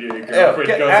happens when your Ew, girlfriend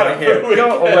get goes out out of here! for the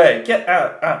Go weekend. away! Get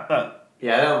out!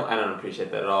 Yeah, I don't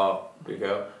appreciate that at all,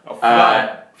 Buko. Oh, fine.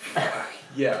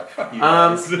 Yeah, fuck you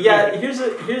guys. Yeah, here's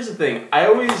the thing. I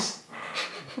always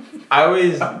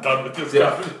I'm done with this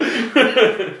stuff.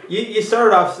 you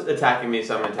started off attacking me,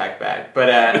 so I'm gonna attack back. But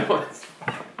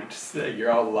Just say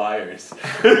you're all liars.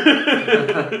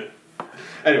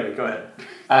 Anyway, go ahead.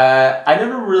 I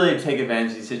never really take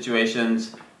advantage of these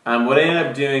situations. What I end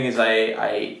up doing is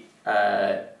I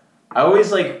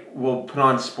always like will put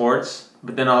on sports,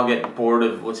 but then I'll get bored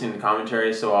of listening to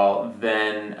commentary, so I'll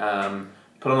then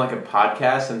put on like a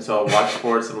podcast, and so I'll watch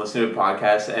sports and listen to a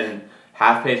podcast and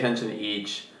half pay attention to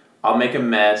each. I'll make a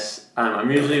mess. I'm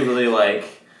usually really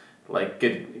like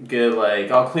good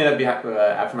like I'll clean up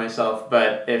after myself,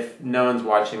 but if no one's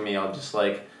watching me, I'll just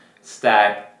like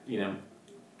stack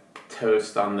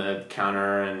toast on the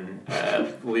counter and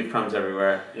leave crumbs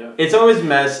everywhere. Yeah. It's always a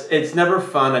mess. It's never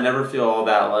fun. I never feel all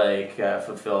that like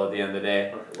fulfilled at the end of the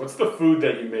day. Okay, what's the food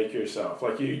that you make yourself?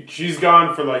 Like she's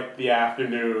gone for like the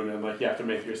afternoon, and like you have to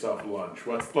make yourself lunch.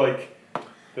 What's like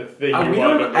the thing you I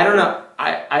want don't know.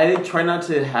 I try not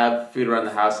to have food around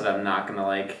the house that I'm not gonna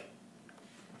like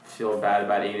feel bad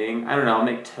about eating. I don't know. I'll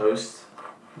make toast.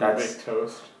 Make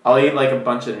toast. I'll eat like a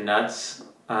bunch of nuts.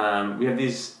 We have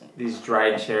these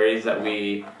dried cherries that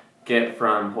we get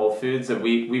from Whole Foods that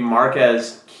we mark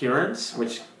as curants,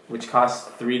 which costs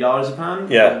 $3 a pound.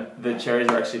 Yeah. The cherries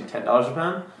are actually $10 a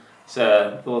pound. It's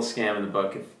a little scam in the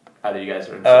book if either you guys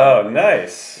are interested. Oh,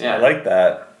 nice. Yeah. I like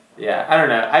that. Yeah, I don't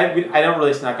know. I don't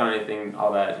really snack on anything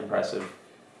all that impressive.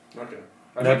 Okay.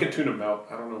 I make a tuna melt.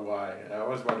 I don't know why. I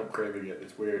always wind up craving it.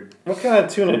 It's weird. What kind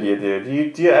of tuna do you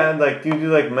do? Do you add like do you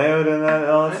do like mayo to that and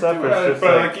all that stuff? Or it's just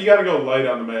but like, like you gotta go light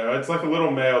on the mayo. It's like a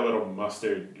little mayo, little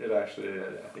mustard. It actually,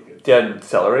 I think it's. do you add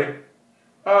celery?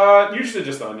 Usually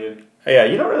just onion. Yeah,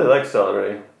 you don't really like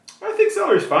celery. I think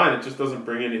celery's fine. It just doesn't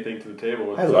bring anything to the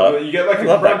table. I love- you get like I a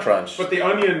love that crunch, crunch. but the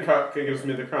onion gives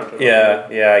me the crunch.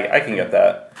 Yeah, I can get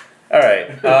that. All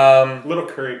right. A little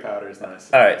curry powder is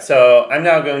nice. All right, so I'm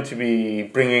now going to be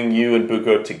bringing you and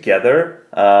Buko together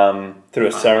through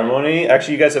a ceremony.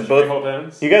 Actually, you guys have both. Hold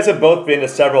hands. You guys have both been to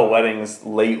several weddings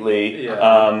lately.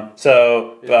 Yeah.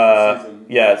 So It's the season.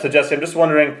 yeah. So Jesse, I'm just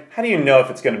wondering, how do you know if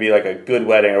it's going to be like a good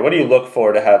wedding, or what do you look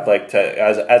for to have like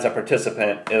as a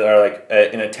participant or like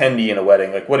an attendee in a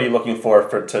wedding? Like, what are you looking for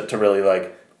to really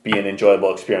like be an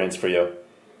enjoyable experience for you?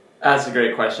 That's a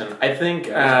great question. I think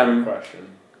That's a good question.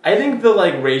 I think the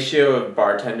like ratio of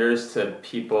bartenders to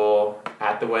people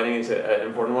at the wedding is an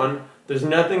important one. There's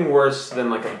nothing worse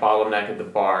than like a bottleneck at the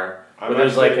bar where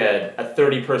there's like a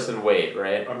 30-person wait,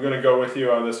 right? I'm gonna go with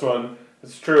you on this one.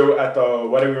 It's true. At the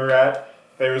wedding we were at,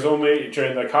 there was only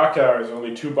during the cocktail hours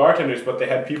only 2 bartenders, but they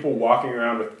had people walking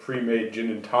around with pre-made gin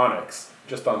and tonics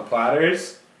just on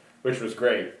platters, which was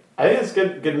great. I think it's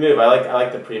good move. I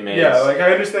like the pre-made. Yeah, like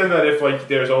I understand that if like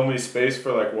there's only space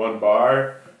for like one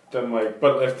bar, then like,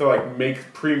 but if to like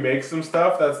pre-make some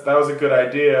stuff, that was a good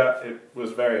idea. It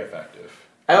was very effective.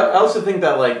 I also think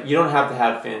that like you don't have to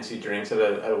have fancy drinks at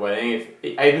a wedding.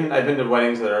 I've been to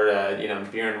weddings that are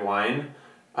beer and wine.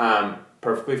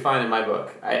 perfectly fine in my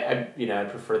book. I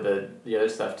prefer the other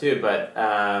stuff too, but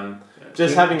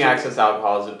just having access to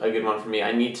alcohol is a good one for me.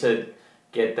 I need to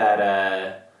get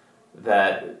that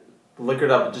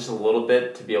liquored up just a little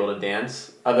bit to be able to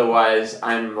dance. Otherwise,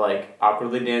 I'm like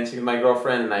awkwardly dancing with my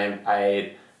girlfriend, and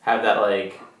I have that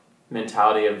like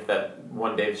mentality of that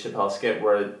one Dave Chappelle skit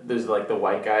where there's like the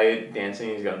white guy dancing.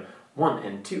 And he's going 1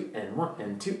 and 2 and 1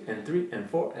 and 2 and 3 and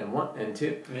 4 and 1 and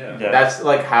 2. Yeah. That's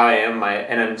like how I am.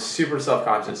 And I'm super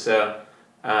self-conscious. So,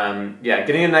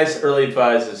 getting a nice early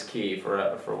buzz is key for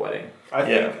a wedding.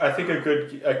 I think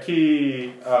a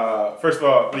key. First of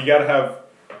all, you gotta have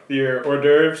your hors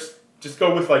d'oeuvres. Just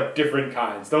go with like different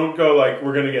kinds. Don't go like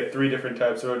we're gonna get 3 different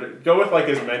types of hors d'oeuvres. Go with like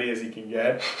as many as you can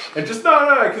get, and just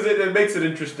because it makes it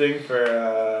interesting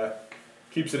for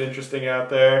keeps it interesting out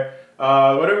there.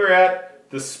 Whatever we're at.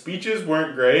 The speeches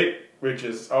weren't great, which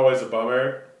is always a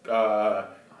bummer.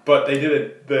 But they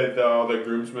did all the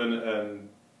groomsmen and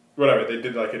whatever. They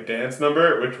did like a dance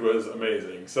number, which was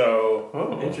amazing.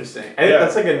 So Interesting. I think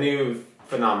that's like a new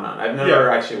phenomenon. I've never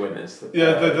actually witnessed.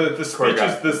 The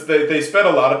speeches. They spent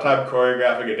a lot of time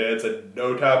choreographing a dance and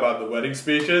no time on the wedding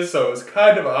speeches, so it was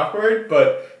kind of awkward.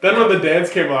 But then when the dance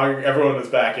came along, everyone was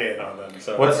back in on them.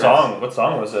 So What song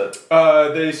was it?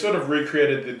 They sort of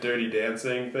recreated the Dirty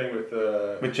Dancing thing with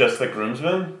just the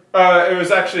groomsmen? It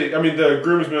was actually, the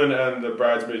groomsmen and the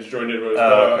bridesmaids joined in.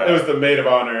 It was the maid of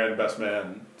honor and best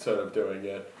man sort of doing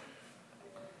it.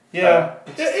 Yeah,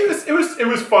 it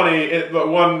was funny.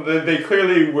 They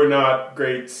clearly were not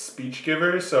great speech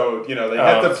givers, so they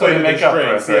had to play the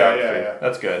strings. Yeah.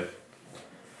 That's good.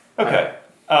 Okay,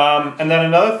 and then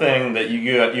another thing that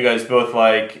you guys both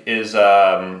like is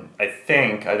I don't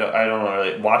know,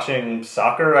 really watching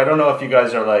soccer. I don't know if you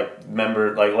guys are like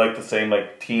like the same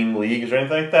like team leagues or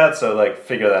anything like that. So like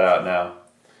figure that out now.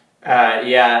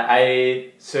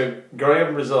 So growing up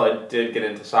in Brazil, I did get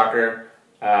into soccer.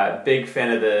 Big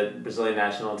fan of the Brazilian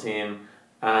national team.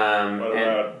 What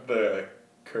about the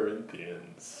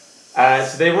Corinthians?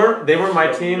 So they weren't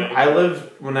my team.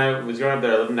 When I was growing up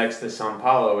there, I lived next to São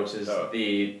Paulo, which is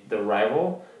the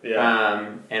rival.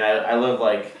 Yeah. And I live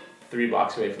like 3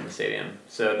 blocks away from the stadium.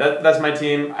 So that's my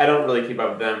team. I don't really keep up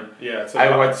with them. Yeah, it's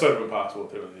sort of impossible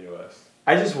to in the U.S.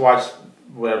 I just watch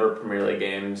whatever Premier League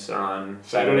games are on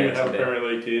Saturday. I don't even have a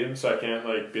Premier League team, so I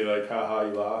can't be like, haha,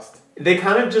 you lost. They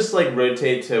kind of just like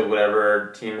rotate to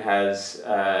whatever team has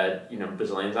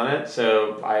Brazilians on it.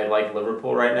 So I like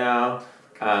Liverpool right now,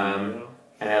 and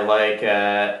I like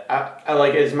I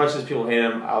like as much as people hate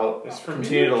him. I'll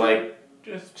continue to like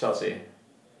Chelsea.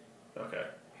 Okay.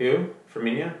 Who?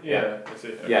 Firmino? Yeah. That's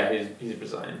it. Okay. Yeah, he's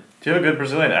Brazilian. Do you have a good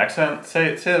Brazilian accent?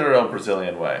 Say it a real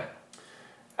Brazilian way.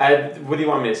 What do you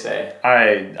want me to say?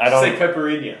 I don't say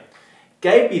caipirinha.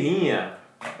 Caipirinha.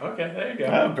 Okay, there you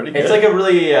go. Pretty good. It's like a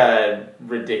really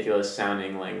ridiculous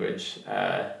sounding language,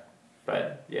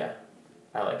 but yeah,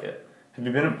 I like it. Have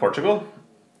you been in Portugal?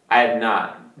 I have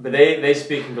not, but they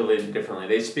speak completely differently.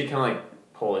 They speak kind of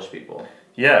like Polish people.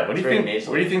 Yeah. What do you Very think?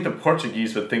 nasally. What do you think the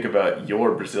Portuguese would think about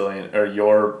your Brazilian or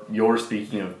your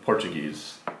speaking of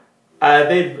Portuguese?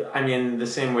 The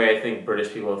same way I think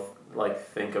British people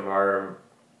think of our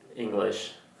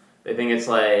English. They think it's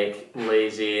like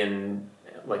lazy and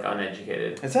like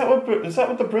uneducated. Is that what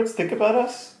the Brits think about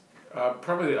us?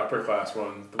 Probably the upper class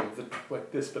ones, the ones that talk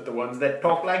like this, but the ones that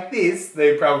talk like this,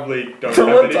 they probably don't. No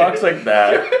have one any. talks like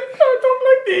that. Talk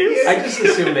like this. I just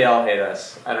assume they all hate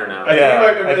us. I don't know.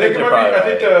 I think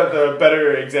right. the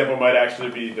better example might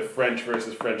actually be the French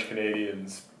versus French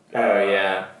Canadians. Oh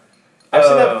yeah. I've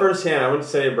seen that firsthand. I went to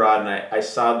study abroad and I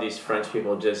saw these French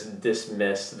people just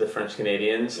dismiss the French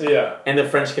Canadians. Yeah. And the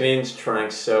French Canadians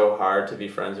trying so hard to be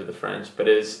friends with the French, but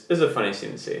it is a funny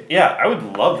scene to see. Yeah, I would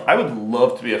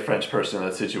love to be a French person in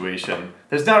that situation.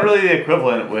 There's not really the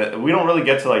equivalent we don't really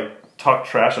get to like talk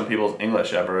trash on people's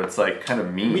English ever. It's like kind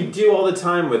of mean. We do all the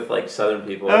time with like Southern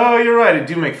people. Oh, you're right. I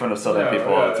do make fun of Southern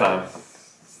people all the time.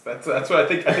 That's what I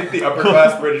think. I think the upper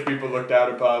class British people look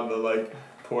down upon the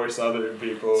poor Southern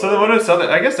people. So then what is Southern?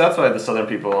 I guess that's why the Southern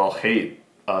people all hate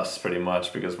us pretty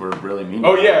much because we're really mean.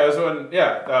 Oh yeah,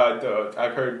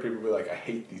 I've heard people be like, I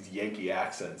hate these Yankee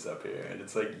accents up here, and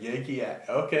it's like Yankee.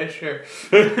 Okay, sure.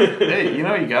 Hey, you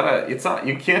gotta. It's not.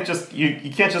 You can't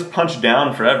just punch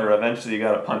down forever. Eventually, you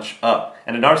gotta punch up.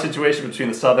 And in our situation between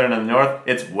the Southern and the North,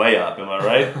 it's way up. Am I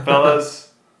right, fellas?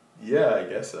 Yeah, I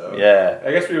guess so. Yeah.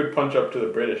 I guess we would punch up to the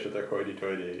British with their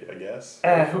hoity-toity, I guess.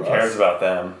 Who cares about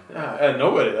them?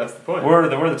 Nobody, that's the point. We're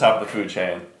the top of the food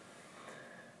chain.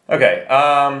 Okay,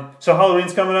 so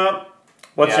Halloween's coming up.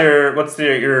 What's your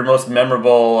most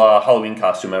memorable Halloween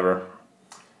costume ever?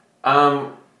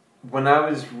 when I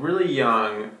was really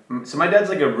young, so my dad's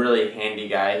like a really handy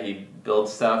guy. He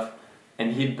builds stuff,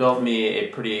 and he built me a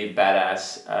pretty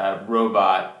badass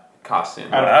robot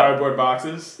costume. Out of cardboard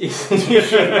boxes?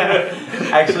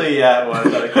 Actually, yeah, it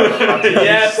was out of cardboard boxes.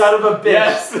 Yes! You son of a bitch.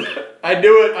 Yes! I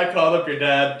knew it. I called up your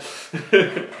dad.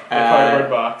 The cardboard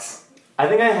box. I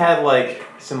think I had like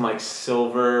some like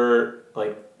silver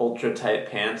like ultra tight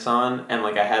pants on, and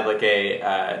like I had like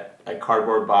a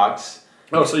cardboard box.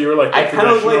 Oh, so you were like I kind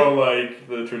of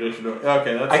the traditional.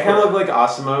 Okay, that's. I kind of look like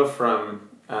Osimo from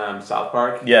South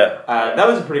Park. Yeah. That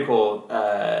was a pretty cool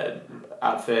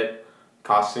outfit,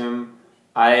 costume.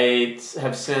 I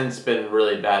have since been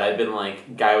really bad. I've been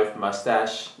like guy with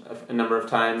mustache a number of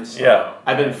times. Yeah.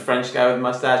 I've been French guy with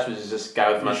mustache, which is just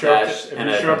guy with mustache. If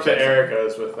you show up to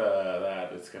Erica's with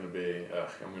that, it's gonna be.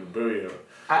 I'm gonna boo you.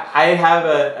 I have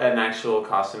an actual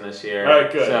costume this year. All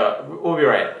right, good. So we'll be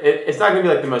right. It's not gonna be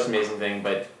like the most amazing thing,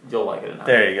 but you'll like it enough.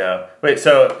 There you go. Wait,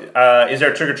 so is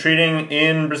there trick or treating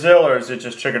in Brazil, or is it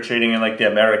just trick or treating in like the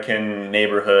American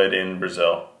neighborhood in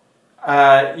Brazil?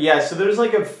 Yeah, so there's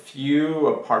like a few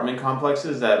apartment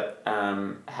complexes that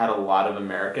had a lot of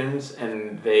Americans,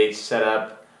 and they set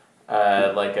up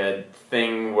like a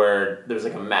thing where there's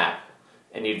like a map,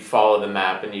 and you'd follow the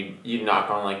map, and you'd knock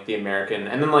on like the American,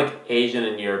 and then like Asian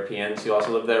and Europeans who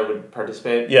also live there would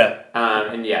participate. Yeah.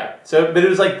 And yeah, so but it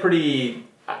was like pretty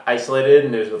isolated,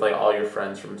 and it was with like all your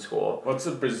friends from school. What's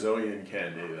a Brazilian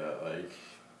candy that like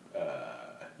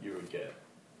you would get?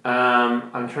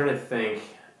 I'm trying to think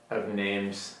of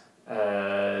names.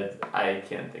 I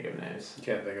can't think of names.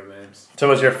 Can't think of names. So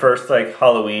was your first like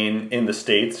Halloween in the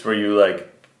States? Were you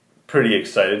like pretty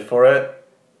excited for it?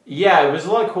 Yeah, it was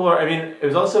a lot cooler. I mean, it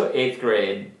was also 8th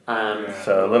grade.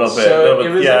 So a little bit. So it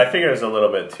was yeah, like, I figured it was a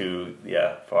little bit too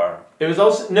far. It was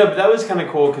also no, but that was kind of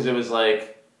cool because it was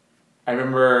like I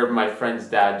remember my friend's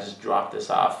dad just dropped us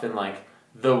off in like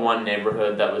the one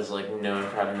neighborhood that was like known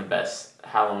for having the best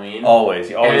Halloween. Always,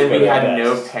 you always. And go we to had the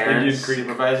no best. parents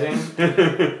supervising.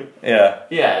 Yeah.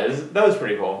 Yeah, that was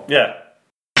pretty cool. Yeah.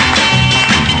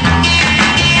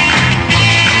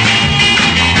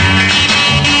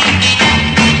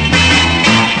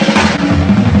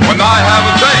 When I have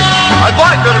a date, I'd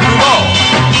like her to know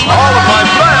all of my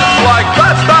friends like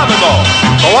best domino.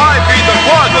 So I beat the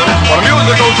closet for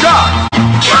musical shock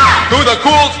to the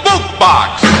cool spook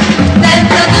box. Then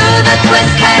she'll do the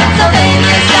twist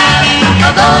Pennsylvania style,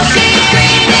 although she's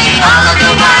screaming all of the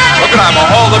while. Look at I'm a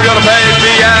hold of your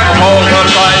baby and hold her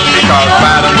tight because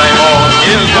Madame Lemon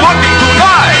is looking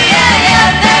tonight.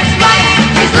 Yeah, that's right,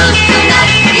 he's loose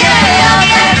tonight. Yeah,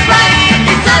 that's right,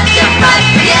 he's such a fright.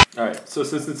 Yeah. All right. So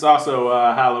since it's also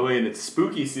Halloween, it's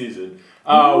spooky season.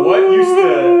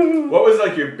 What was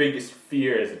like your biggest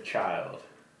fear as a child?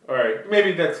 Or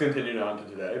maybe that's continued on to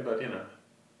today, but you know.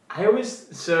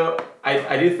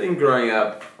 I do think growing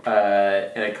up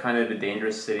in a kind of a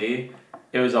dangerous city,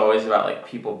 it was always about like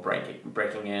people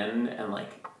breaking in and like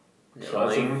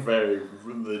killing. That's a very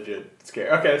legit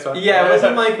scare. Okay, so Yeah, it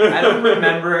wasn't like I don't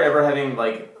remember ever having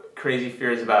like crazy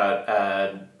fears about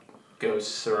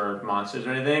ghosts or monsters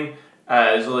or anything.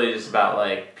 It was really just about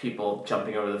like people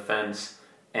jumping over the fence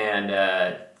and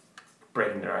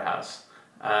breaking into our house.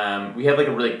 We had like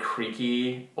a really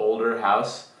creaky older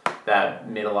house that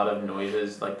made a lot of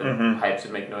noises, like the pipes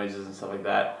would make noises and stuff like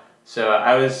that. So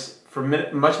I was, for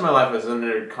much of my life, I was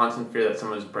under constant fear that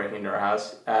someone was breaking into our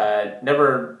house.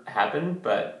 Never happened,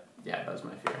 but yeah, that was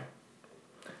my fear.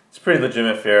 It's a pretty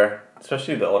legitimate fear,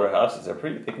 especially the older houses.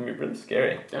 They can be really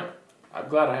scary. Yeah. I'm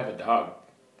glad I have a dog.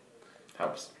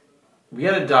 Helps. We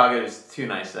had a dog. It was too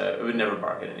nice though. It would never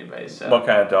bark at anybody. So What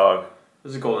kind of dog? it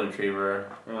was a golden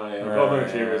retriever. Oh yeah, golden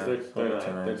retrievers.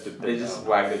 Yeah. They just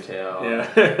wag their tail. Yeah.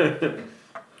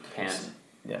 Pant.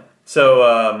 Yeah.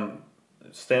 So,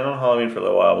 staying on Halloween for a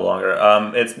little while longer.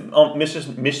 It's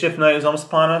Mischief Night is almost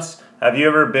upon us. Have you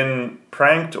ever been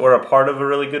pranked or a part of a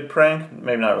really good prank?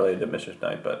 Maybe not related to Mischief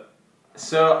Night, but...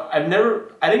 So I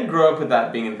didn't grow up with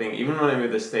that being a thing. Even when I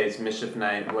moved to the States, Mischief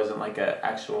Night wasn't like an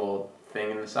actual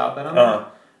thing in the South. I don't know.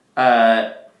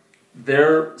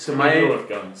 So my People with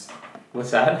guns.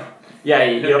 What's that? Yeah,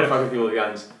 you don't fuck with people with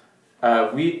guns.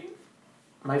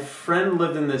 My friend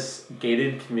lived in this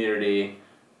gated community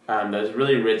that was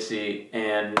really ritzy,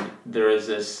 and there was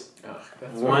this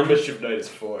That's what Mischief Night is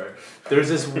for. there was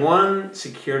this one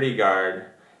security guard,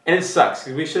 and it sucks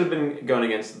because we should have been going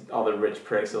against all the rich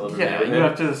pricks that live in the neighborhood. you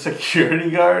have to the security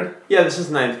guard? Yeah, this is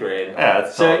 9th grade. Yeah,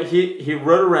 that's So solid. he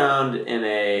rode around in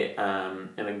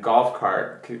a golf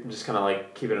cart, just kind of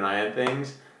like keeping an eye on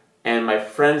things, and my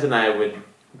friends and I would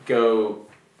go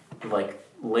like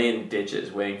lay in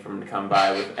ditches waiting for him to come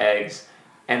by with eggs,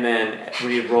 and then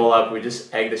we'd roll up, we'd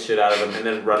just egg the shit out of them, and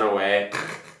then run away,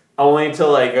 only to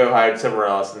like go hide somewhere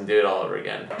else and do it all over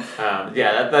again.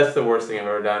 That's the worst thing I've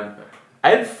ever done. I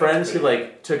had friends who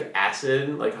like took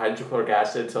acid, like hydrochloric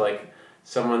acid, to like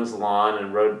someone's lawn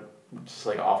and wrote just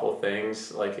like awful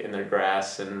things like in their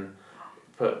grass and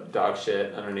put dog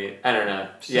shit underneath. I don't know.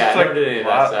 I never did any of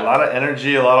that stuff. A lot of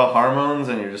energy, a lot of hormones,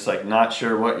 and you're just like not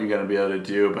sure what you're gonna be able to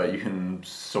do, but you can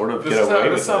sort of get away with it.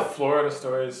 This is how Florida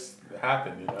stories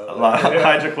happen, you know. A lot of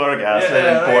hydrochloric acid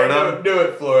and boredom. Do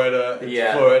it, Florida.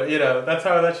 Yeah. Florida. You know, that's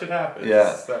how that shit happens.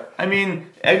 Yeah. So. I mean,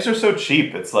 eggs are so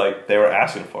cheap. It's like they were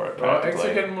asking for it. Well, Practically.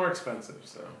 eggs are getting more expensive,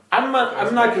 so. I'm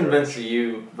not convinced that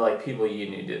you like people you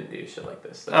knew didn't do shit like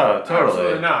this. Oh, totally.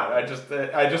 Absolutely not. I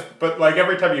just, but like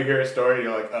every time you hear a story,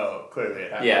 you're like, oh, clearly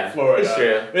it happened in Florida. It's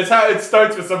true. It's how it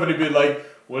starts with somebody being like,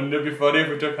 wouldn't it be funny if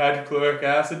we took hydrochloric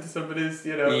acid to somebody's,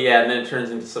 you know? Yeah, and then it turns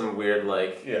into some weird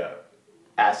like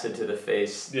acid to the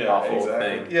face awful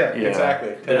thing. Yeah,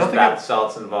 exactly. There's bath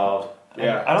salts involved.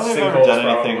 Yeah, I don't think I've ever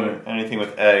done anything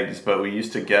with eggs, but we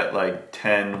used to get like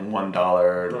 10 $1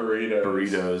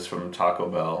 burritos from Taco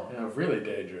Bell. Yeah, really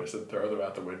dangerous, and throw them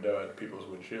out the window at people's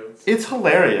windshields. It's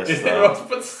hilarious, though.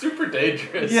 But super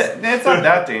dangerous. Yeah, it's not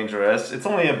that dangerous. It's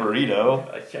only a burrito.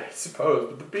 Yeah, I suppose,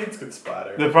 but the beans could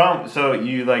splatter. The problem, so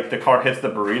you like the car hits the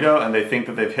burrito, and they think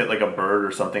that they've hit like a bird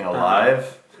or something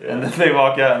alive. Yeah. And then they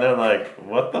walk out and they're like,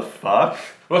 what the fuck?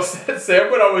 Well,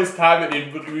 Sam would always time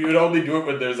it. We would only do it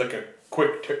when there's like a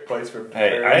quick place for.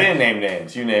 Hey, I didn't name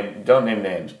names. Don't name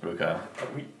names, Buka.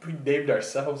 We named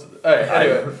ourselves. Alright,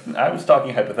 anyway. I was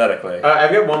talking hypothetically.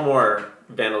 I've got one more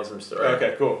vandalism story.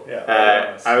 Okay, cool.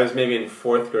 Yeah. I was maybe in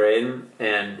 4th grade,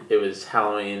 and it was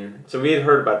Halloween. So we had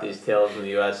heard about these tales in the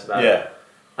U.S. about it.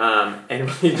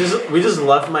 And we just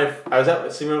left I was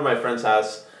at sleeping at my friend's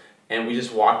house, and we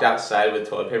just walked outside with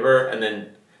toilet paper, and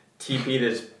then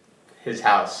TP'd his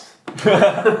house.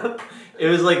 It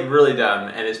was like really dumb,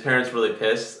 and his parents were really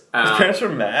pissed. His parents were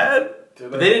mad? They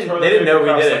didn't know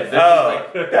we did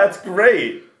it. That's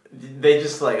great. They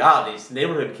just like, these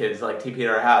neighborhood kids like TP'd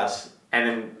our house, and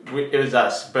then it was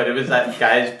us, but it was that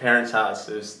guy's parents' house.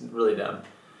 It was really dumb.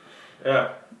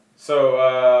 Yeah. So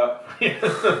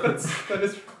that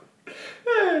is.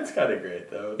 It's kind of great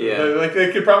though. Yeah. Like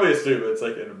they could probably assume it's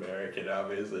like an American,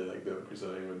 obviously. Like no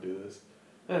Brazilian would do this.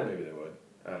 Maybe they would.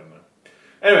 I don't know.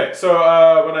 Anyway, so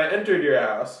when I entered your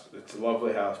house, it's a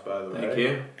lovely house, by the way. Thank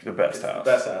you. The best house.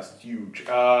 The best house. It's huge.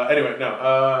 Anyway,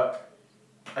 no.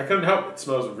 I couldn't help it. It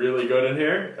smells really good in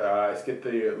here. I get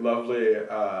the lovely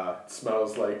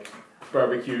smells like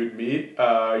barbecued meat.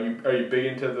 Are you big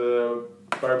into the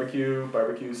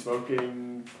barbecue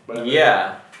smoking? Whatever?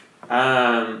 Yeah.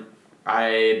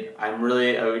 I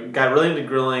got really into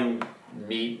grilling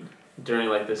meat during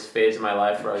like this phase of my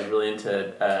life where I was really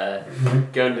into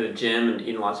going to the gym and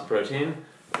eating lots of protein,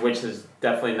 which is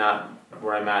definitely not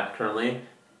where I'm at currently.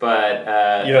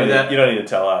 But you don't need to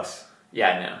tell us. Yeah,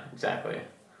 I know exactly.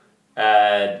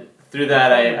 Through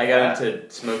that, I got into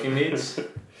smoking meats,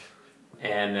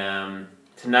 and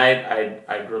tonight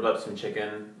I grilled up some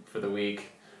chicken for the week,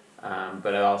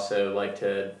 but I also like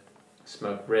to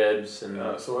smoke ribs and.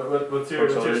 So what's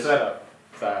your setup?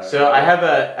 So I have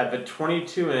a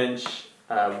 22-inch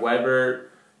Weber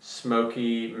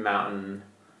Smoky Mountain,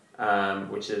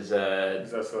 which is a.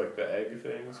 Is that like the egg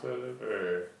thing, sort of,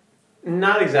 or?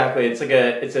 Not exactly. It's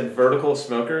a vertical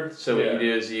smoker. So what you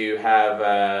do is you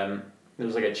have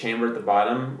there's like a chamber at the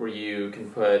bottom where you can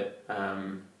put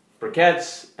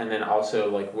briquettes and then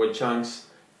also like wood chunks,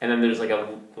 and then there's like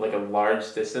a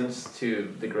large distance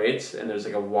to the grates, and there's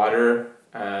like a water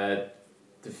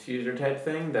diffuser type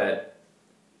thing that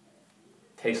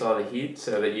takes a lot of heat,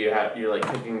 so that you're like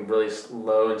cooking really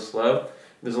low and slow.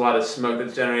 There's a lot of smoke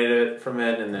that's generated from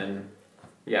it, and then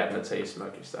that's how you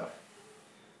smoke your stuff.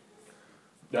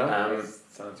 No,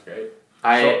 sounds great.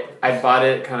 I bought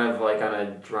it kind of like on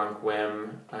a drunk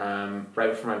whim right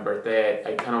before my birthday.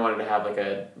 I kind of wanted to have like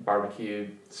a barbecue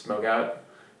smoke out,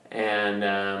 and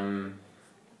it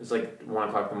was like 1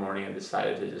 o'clock in the morning. I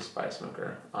decided to just buy a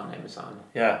smoker on Amazon.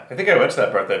 Yeah, I think I went to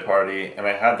that birthday party and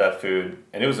I had that food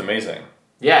and it was amazing.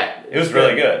 Yeah, it was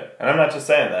really good, and I'm not just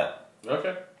saying that.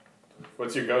 Okay,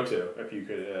 what's your go-to if you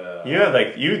could?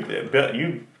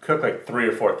 You cooked like 3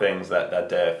 or 4 things that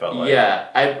day. I felt like. Yeah,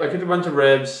 I cooked a bunch of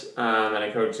ribs, and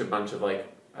I cooked a bunch of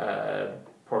like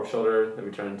pork shoulder that we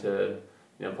turned into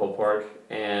pulled pork,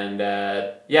 and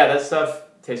that stuff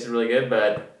tasted really good.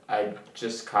 But I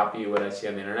just copy what I see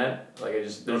on the internet. Like I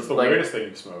just. What's the weirdest thing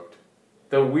you've smoked?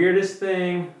 The weirdest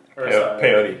thing.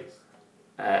 Peyote.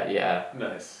 Yeah.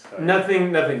 Nice.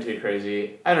 Nothing too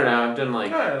crazy. I don't know. I've done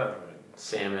like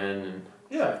salmon and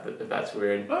Yeah. If that's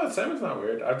weird. No, salmon's not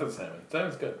weird. I've done salmon.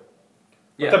 Salmon's good.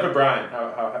 Yeah. What type of brine?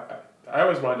 I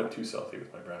always wind up too salty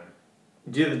with my brine.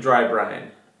 Do the dry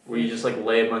brine, where you just like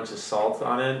lay a bunch of salt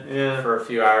on it Yeah. for a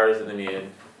few hours and then you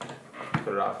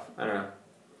put it off. I don't know.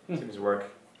 Seems to work.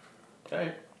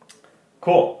 Okay.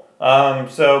 Cool.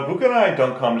 So Buka and I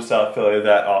don't come to South Philly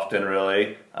that often,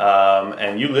 really.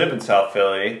 And you live in South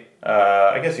Philly.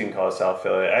 I guess you can call it South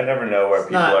Philly. I never know where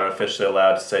people are officially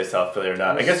allowed to say South Philly or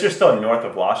not. I guess you're still north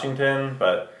of Washington,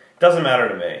 but it doesn't matter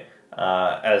to me.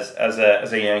 As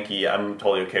a Yankee, I'm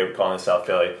totally okay with calling it South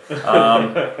Philly.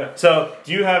 So,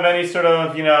 do you have any sort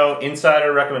of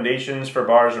insider recommendations for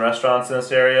bars and restaurants in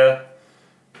this area?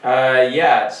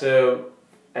 Yeah. So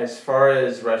as far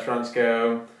as restaurants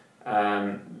go,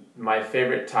 my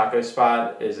favorite taco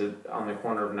spot is on the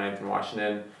corner of 9th and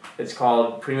Washington. It's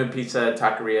called Prima Pizza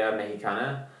Taqueria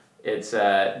Mexicana. It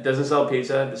doesn't sell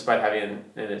pizza, despite having it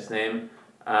in its name.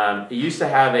 It used to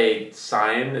have a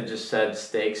sign that just said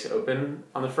steaks open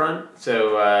on the front.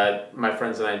 So my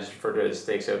friends and I just refer to it as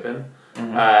steaks open.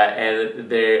 And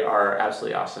they are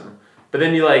absolutely awesome. But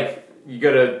then you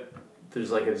go to,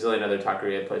 there's like a zillion other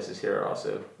taqueria places here are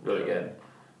also really good.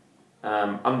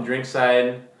 On the drink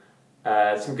side,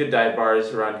 some good dive bars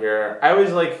around here. I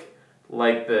always like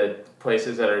the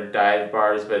places that are dive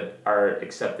bars but are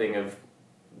accepting of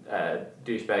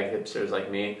douchebag hipsters like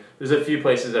me. There's a few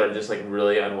places that are just like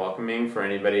really unwelcoming for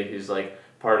anybody who's like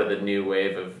part of the new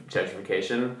wave of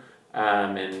gentrification,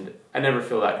 and I never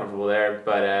feel that comfortable there.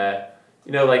 But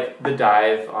like the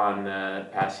dive on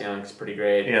Passyunk's pretty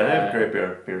great. Yeah, they have great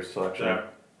beer selection. Yeah.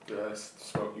 You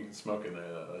can smoke in there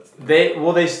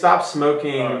though. They stopped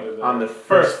smoking on the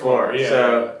first floor. Yeah.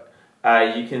 So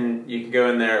you can go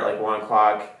in there at like 1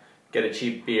 o'clock, get a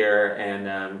cheap beer,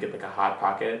 and get like a hot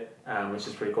pocket, which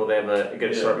is pretty cool. They have a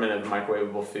good assortment of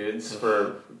microwavable foods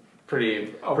for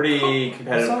pretty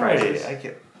competitive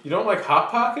prices. You don't like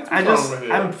Hot Pockets? What's wrong with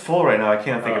you? I'm full right now. I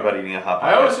can't think about eating a Hot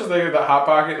Pocket. I always just think of the Hot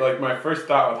Pocket, like my first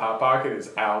thought with Hot Pocket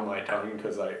is ow my tongue,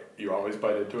 because you always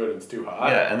bite into it and it's too hot.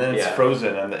 Yeah, and then it's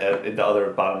frozen in the other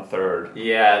bottom third.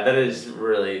 Yeah, that is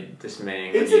really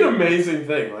dismaying. It's an amazing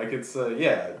thing. Like it's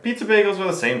Pizza bagels are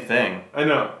the same thing. I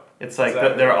know. It's like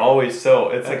they're always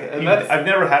so. It's like I've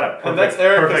never had a perfect. And that's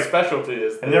Erica's specialty.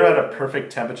 I've never had a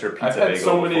perfect temperature pizza bagel. I've had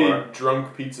so many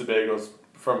drunk pizza bagels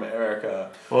from Erica.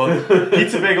 Well,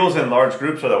 pizza bagels in large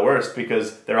groups are the worst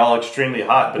because they're all extremely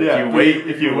hot. But if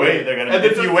you wait, they're gonna.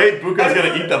 If you wait, Buka's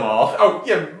gonna eat them all. Oh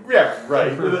yeah,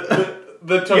 right.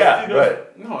 The Tostinos. Yeah,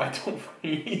 right. No, I don't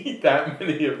eat that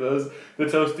many of those. The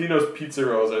Tostinos pizza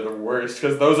rolls are the worst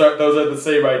because those are the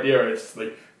same idea. It just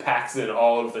like packs in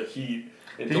all of the heat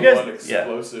into one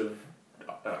explosive.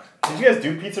 Did you guys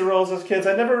do pizza rolls as kids?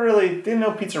 I never really didn't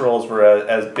know pizza rolls were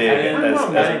as big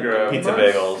as pizza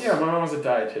bagels. Yeah, my mom was a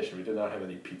dietitian. We did not have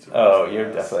any pizza rolls. Oh,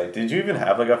 you're definitely. Did you even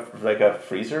have like a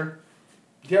freezer?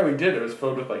 Yeah, we did. It was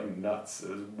filled with like nuts.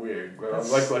 It was weird.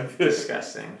 That's like this.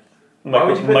 Disgusting. Why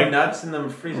would you put nuts in the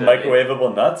freezer?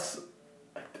 Microwavable nuts?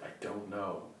 I don't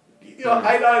know. You'll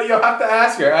have to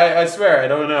ask her. I swear, I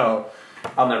don't know.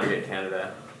 I'll never get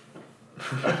Canada.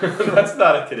 That's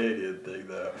not a Canadian thing,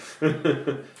 though.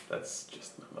 That's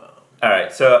just my mom. All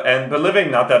right. But living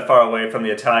not that far away from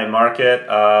the Italian market,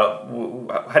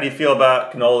 how do you feel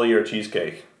about cannoli or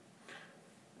cheesecake?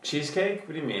 Cheesecake?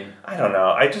 What do you mean? I don't know.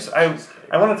 I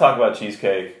want to talk about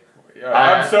cheesecake.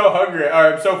 I'm so hungry.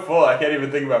 I'm so full. I can't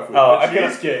even think about food. Oh, I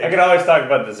can always talk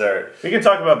about dessert. We can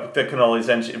talk about the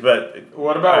cannolis but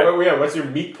what about what's your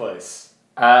meat place?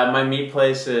 My meat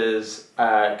place is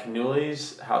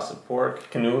Cannuli's House of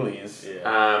Pork. Cannuli's.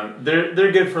 Yeah.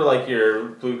 They're good for like your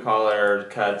blue collar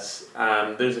cuts.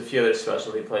 There's a few other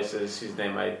specialty places whose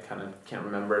name I kind of can't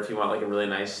remember. If you want like a really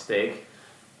nice steak,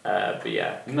 but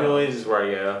yeah, Cannuli's is where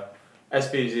I go.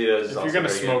 Esposito's is also if you're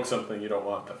gonna very smoke good. something, you don't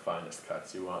want the finest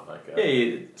cuts. You want like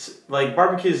like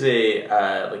barbecue's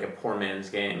like a poor man's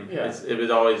game. Yeah. It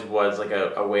always was like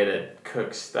a way to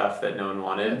cook stuff that no one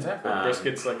wanted. Exactly.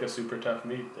 Brisket's like a super tough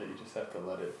meat that you just have to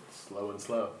let it slow.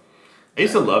 I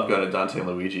used to love going to Dante and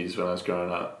Luigi's when I was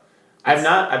growing up. I've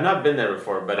not been there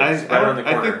before, but it's right around the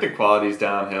corner. I think the quality's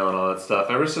downhill and all that stuff.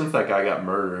 Ever since that guy got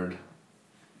murdered.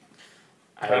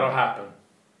 That'll happen.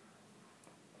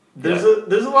 There's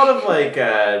a lot of like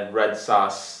red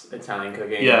sauce Italian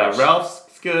cooking. Yeah,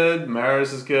 Ralph's good.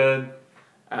 Mara's is good.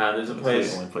 There's a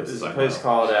place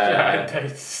called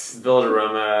Villa de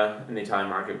Roma in the Italian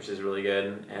market, which is really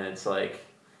good, and it's like,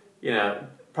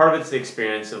 part of it's the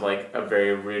experience of like a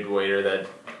very rude waiter that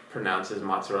pronounces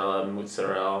mozzarella and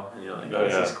you're like,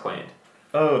 this is quaint.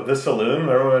 Oh, the saloon.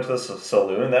 Remember we went to the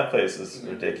saloon? That place is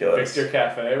ridiculous. Victor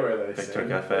Cafe, where they Victor sing,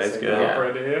 Cafe is sing good.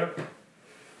 opera to you.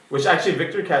 Which actually,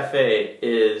 Victor Cafe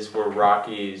is where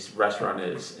Rocky's restaurant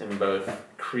is in both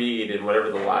Creed and whatever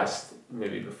the last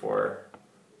movie before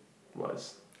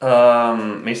was.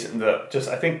 Mason,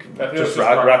 I think just it's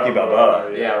Rocky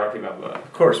Balboa. Yeah, Rocky Balboa.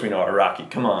 Of course we know our Rocky,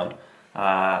 come on.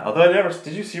 Although I never,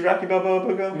 did you see Rocky Balboa,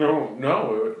 Bugo?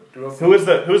 No. Who was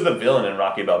the villain in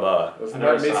Rocky Balboa? Wasn't I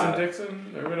never that Mason saw it.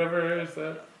 Dixon or whatever is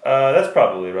that? That's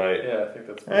probably right. Yeah, I think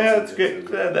that's. Yeah, Mason that's good.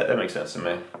 Dixon. That makes sense to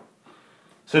me.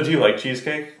 So do you like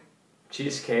cheesecake?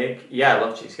 Cheesecake? Yeah, I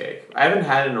love cheesecake. I haven't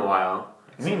had it in a while.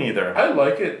 Me neither. I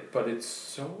like it, but it's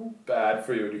so bad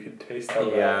for you, and you can taste how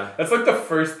Yeah. bad. That's like the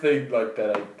first thing like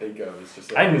that I think of. It's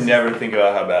just like I never think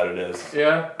about how bad it is.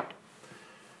 Yeah.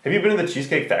 Have you been to the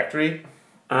Cheesecake Factory?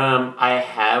 I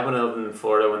have when I lived in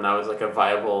Florida when that was like a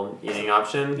viable eating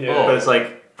option. Yeah. But it's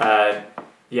like,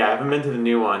 yeah, I haven't been to the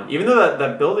new one. Even though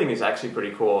that building is actually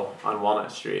pretty cool on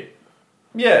Walnut Street.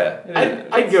 Yeah.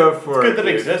 I'd go for It's good that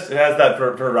it dude. exists. It has that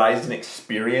Verizon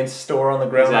Experience store on the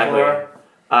ground Exactly. floor.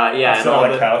 Yeah, and Sit all on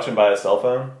a the, couch and buy a cell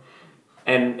phone.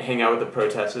 and hang out with the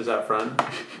protesters out front.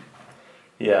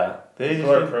 Yeah.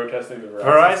 People are protesting the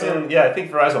Verizon, yeah, I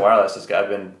think Verizon Wireless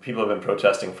people have been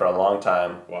protesting for a long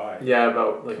time. Why? Yeah,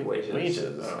 about like wages.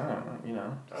 Wages, I don't know, you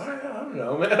know. I don't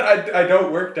know, man. I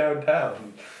don't work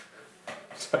downtown.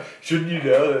 So, shouldn't you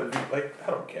know that? Like,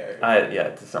 I don't care.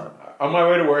 It's not. On my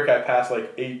way to work, I pass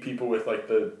like 8 people with like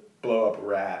the blow up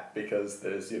rat because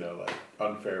there's like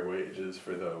unfair wages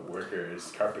for the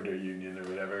workers, carpenter union or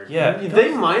whatever. Yeah,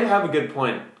 They might have a good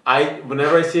point.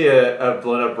 Whenever I see a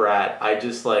blown up rat, I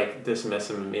just like dismiss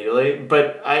them immediately.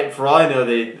 But for all I know,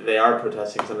 they are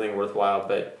protesting something worthwhile.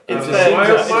 But it just my seems my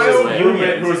it's just old like-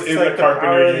 roommate who was It's in like the the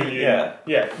carpenter power- union.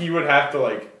 yeah. He would have to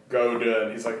like go do it,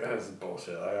 and he's like, "This is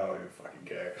bullshit. I don't even fucking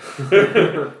care."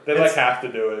 They like have to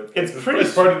do it. It's pretty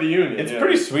It's part of the union. It's yeah.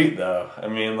 pretty sweet though. I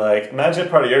mean, like, imagine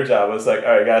part of your job was like,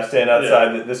 all right, guys, stand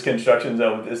outside this construction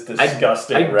zone with this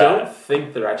disgusting I rat. don't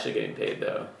think they're actually getting paid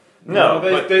though. No, No,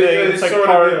 but they it's like sort of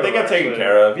part, do, they get taken actually.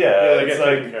 care of. Yeah, Yeah, they it's get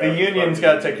like taken care the of. union's But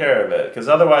got to the take care of it because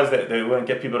otherwise they wouldn't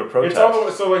get people to protest. It's all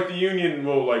so like the union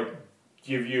will like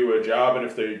give you a job, and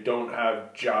if they don't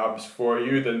have jobs for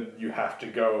you, then you have to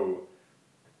go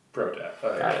protest.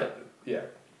 Got it. Yeah.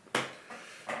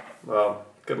 Well,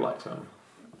 good luck to them.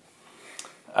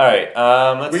 All right,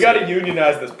 let's We see. got to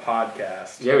unionize this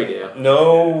podcast. Yeah, we do.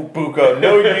 No buco,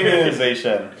 no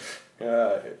unionization.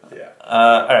 Yeah.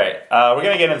 All right, we're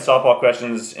gonna get into softball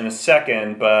questions in a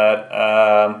second,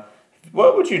 but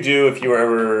what would you do if you were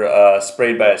ever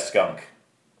sprayed by a skunk?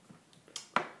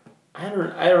 I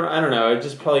don't know. I'd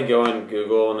just probably go on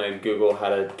Google and I'd Google how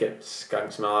to get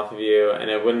skunk smell off of you, and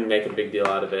I wouldn't make a big deal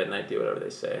out of it, and I'd do whatever they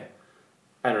say.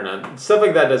 I don't know. Stuff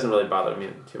like that doesn't really bother me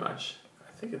too much.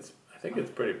 I think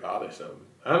it's pretty bothersome.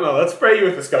 I don't know. Let's spray you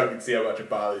with a skunk and see how much it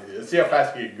bothers you. Let's see how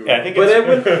fast you can Google. Yeah, I think But it's I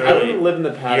wouldn't really live in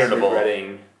the past irritable.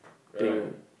 regretting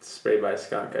being sprayed by a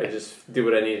skunk. I just do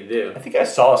what I need to do. I think I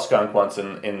saw a skunk once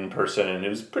in person, and it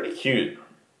was pretty cute.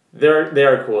 They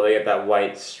are cool. They get that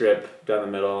white strip down the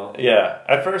middle. Yeah,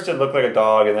 at first it looked like a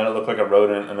dog, and then it looked like a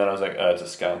rodent, and then I was like, oh, it's a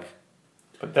skunk.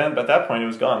 But then, at that point, it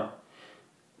was gone.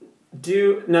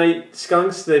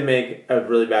 Skunks, they make a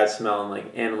really bad smell in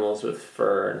like animals with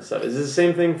fur and stuff. Is it the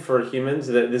same thing for humans?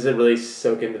 Does it really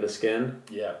soak into the skin?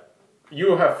 Yeah.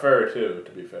 You have fur too,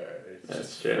 to be fair. It's That's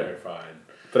just true. very fine.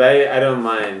 But I don't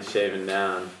mind shaving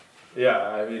down. Yeah,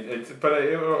 I mean,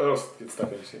 it'll get stuck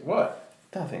in your skin. What?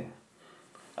 Nothing.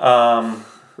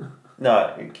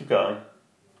 No, keep going.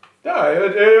 No,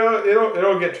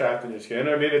 it'll get trapped in your skin.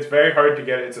 I mean, it's very hard to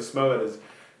get. It's a smell that is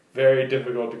very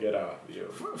difficult to get off you.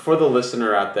 For the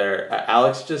listener out there,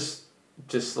 Alex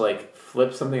just like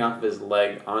flipped something off of his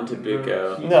leg onto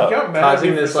Buko, He No. got mad at causing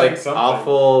me for this saying like something.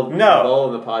 awful No.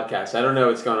 lull in the podcast. I don't know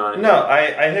what's going on. No,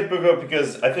 I hit Buko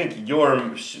because I think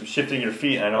you're shifting your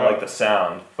feet, and I don't like the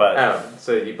sound. But Oh,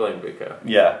 so you blame Buko.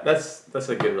 yeah, That's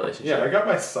a good relationship. Yeah, I got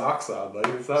my socks on. Like,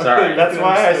 it's not Sorry. like that's you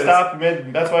why I can stopped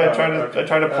mid. That's why I tried to. okay. I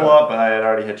tried to pull up, but I had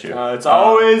already hit you. It's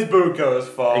always Buko's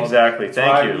fault. Exactly. That's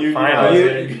why Thank you. I'm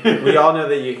Finally. unionizing. We all know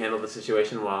that you handled the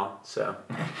situation well. So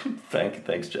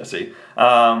Thanks, Jesse.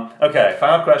 Okay,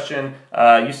 final question.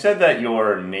 You said that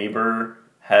your neighbor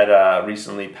had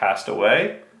recently passed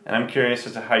away, and I'm curious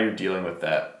as to how you're dealing with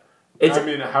that. it's I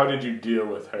mean, how did you deal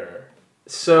with her?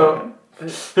 so.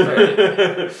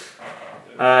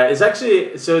 It's actually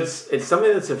it's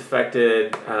something that's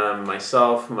affected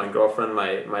myself, my girlfriend,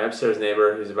 my upstairs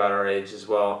neighbor who's about our age as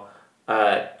well,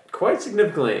 quite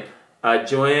significantly.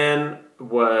 Joanne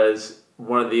was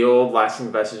one of the old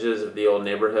lasting vestiges of the old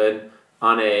neighborhood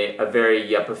on a very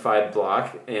yuppified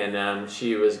block, and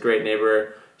she was a great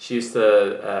neighbor. She used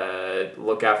to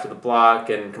look after the block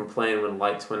and complain when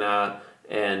lights went out,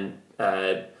 and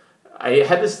I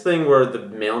had this thing where the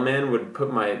mailman would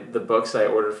put the books I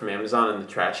ordered from Amazon in the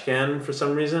trash can for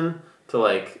some reason to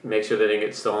like make sure they didn't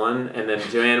get stolen, and then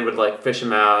Joanne would like fish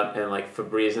them out and like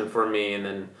Febreze them for me, and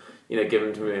then give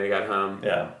them to me when I got home.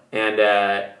 Yeah. And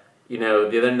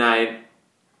the other night,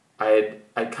 I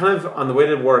kind of on the way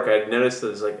to work I noticed that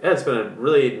it was like, it's been a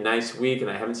really nice week and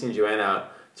I haven't seen Joanne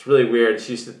out. It's really weird.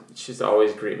 She used to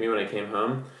always greet me when I came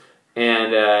home,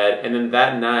 and then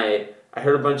that night I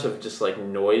heard a bunch of just like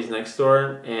noise next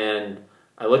door, and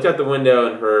I looked out the window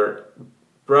and her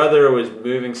brother was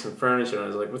moving some furniture, and I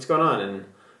was like, what's going on?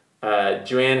 And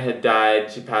Joanne had died.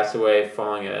 She passed away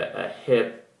following a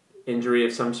hip injury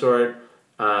of some sort,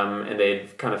 and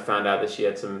they'd kind of found out that she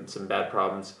had some bad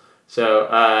problems. So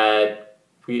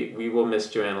we will miss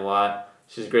Joanne a lot.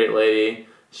 She's a great lady.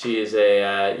 She is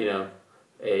a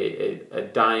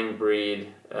dying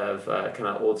breed of kind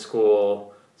of old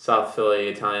school South Philly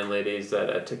Italian ladies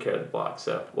that took care of the block.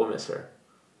 So we'll miss her.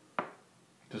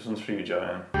 This one's for you,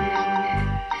 Joanne.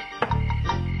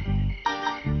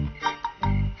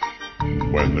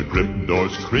 When the crypt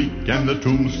doors creak and the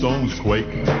tombstones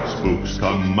quake, spooks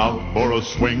come out for a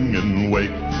swing and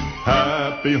wake.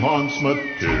 Happy haunts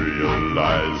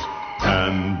materialize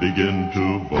and begin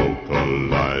to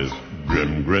vocalize.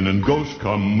 Grim grin and ghosts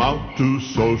come out to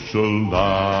socialize.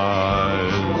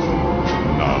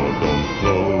 Now don't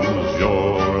close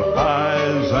your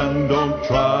eyes and don't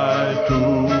try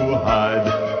to hide,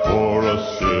 for a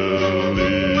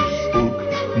silly spook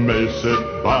may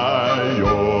sit by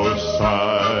your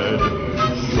side,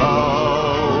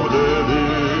 shrouded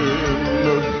in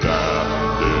the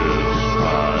dark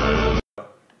disguise.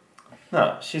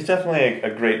 No, she's definitely a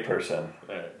great person.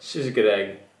 She's a good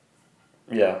egg.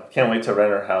 Yeah, can't wait to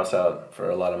rent her house out for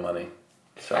a lot of money.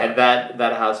 So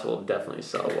that house will definitely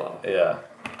sell well. Yeah.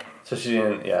 So she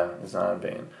didn't, it's not in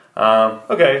vain.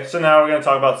 Okay, so now we're going to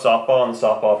talk about softball on the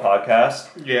softball podcast.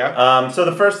 Yeah. So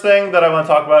the first thing that I want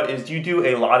to talk about is you do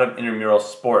a lot of intramural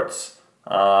sports.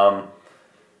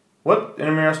 What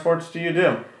intramural sports do you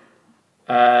do?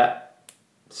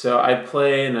 So I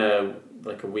play in a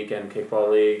weekend kickball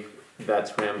league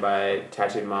that's ran by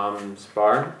Tattooed Mom's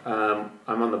Bar. I'm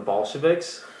on the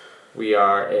Bolsheviks. We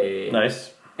are a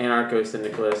Nice.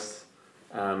 anarcho-syndicalist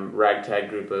ragtag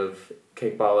group of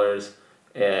kickballers.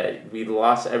 We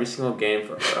lost every single game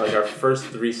for our first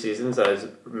 3 seasons that I was a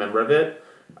member of it.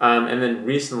 And then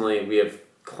recently we have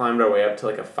climbed our way up to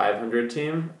a 500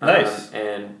 team. Nice.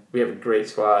 And we have a great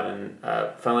squad and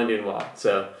finally doing well.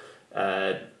 So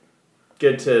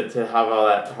good to have all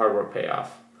that hard work pay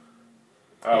off.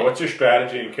 What's your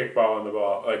strategy in kickballing the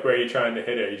ball? Like, where are you trying to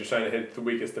hit it? Are you just trying to hit the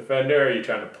weakest defender? Are you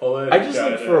trying to pull it? I just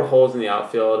look for holes in the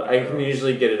outfield. I can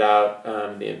usually get it out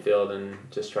the infield and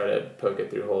just try to poke it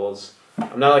through holes.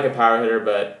 I'm not like a power hitter,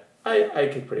 but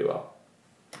I kick pretty well.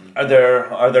 Are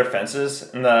there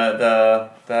fences in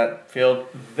that field?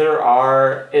 There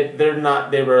are. They're not.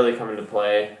 They rarely come into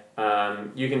play.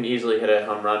 You can easily hit a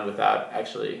home run without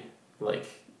actually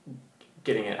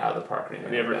getting it out of the park or anything.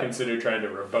 Have you ever like that. considered trying to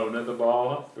Rabona the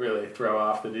ball? Really throw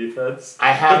off the defense?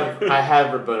 I have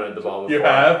Rabona the ball before. You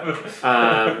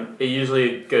have? It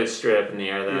usually goes straight up in the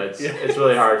air though. It's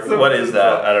really hard. So what is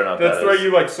that? I don't know. That's where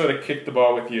you sort of kick the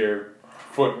ball with your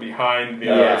foot behind the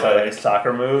Yeah, other it's like a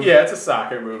soccer move. Yeah, it's a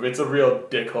soccer move. It's a real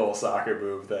dickhole soccer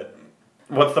move that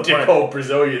What's the point? dickhole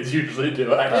Brazilians usually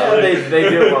do. Actually, they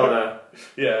do it well though.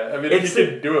 Yeah, I mean, if you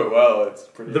can do it well, it's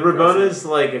pretty. The Rabona is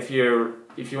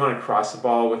if you want to cross the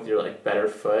ball with your better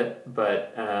foot,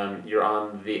 but you're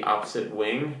on the opposite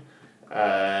wing.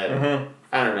 I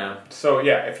don't know. So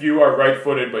yeah, if you are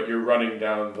right-footed but you're running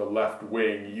down the left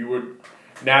wing, you would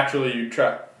naturally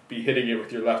be hitting it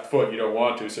with your left foot. You don't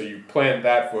want to, so you plant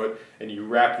that foot and you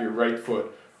wrap your right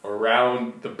foot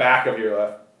around the back of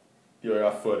your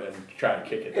left foot and try and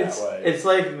kick it that way. It's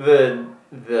like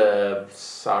the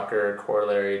soccer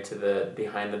corollary to the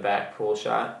behind the back pull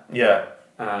shot. Yeah.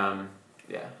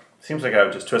 Yeah. Seems like I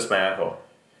would just twist my ankle.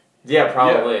 Yeah,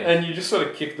 probably. Yeah, and you just sort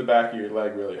of kick the back of your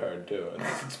leg really hard too.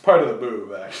 It's part of the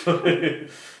move, actually.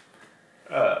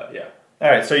 Yeah. All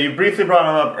right, so you briefly brought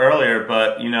him up earlier,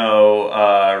 but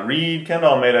Reed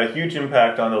Kendall made a huge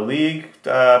impact on the league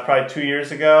probably 2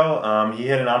 years ago. He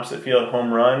hit an opposite field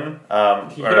home run.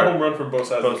 He hit a home run from both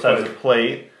sides of the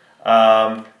plate.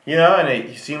 And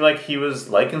he seemed like he was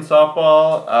liking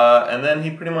softball, and then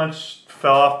he pretty much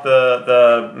fell off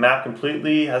the map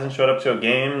completely. Hasn't showed up to a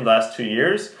game the last 2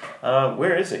 years.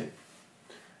 Where is he?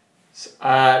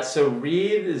 So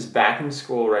Reed is back in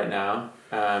school right now.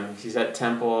 He's at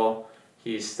Temple.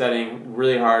 He's studying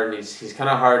really hard. He's kind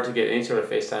of hard to get any sort of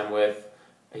FaceTime with.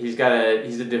 He's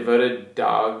a devoted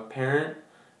dog parent,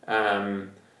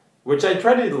 which I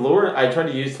tried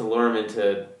to use to lure him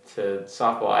into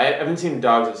softball. I haven't seen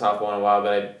dogs at softball in a while,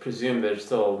 but I presume they're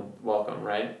still welcome,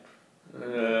 right?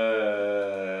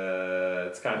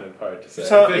 It's kind of hard to say.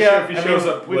 So if he shows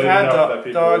up we've late had enough that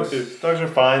people will dogs. do- Dogs are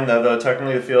fine, though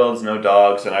technically the field's no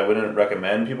dogs, and I wouldn't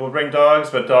recommend people bring dogs.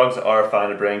 But dogs are fine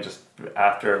to bring just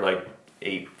after like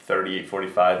 8:30,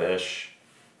 8:45 ish.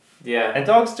 Yeah. And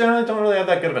dogs generally don't really have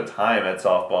that good of a time at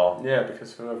softball. Yeah,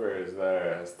 because whoever is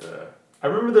there has to. I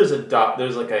remember there's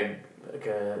like a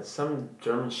some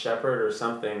German Shepherd or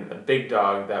something, a big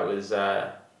dog that was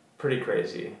pretty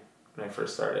crazy when I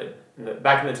first started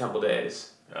back in the Temple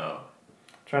days. Oh.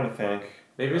 Trying to think.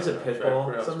 Maybe it was a pit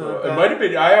bull, something like that. It might have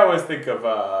been. I always think of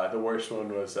the worst one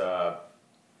was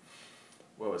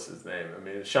what was his name? I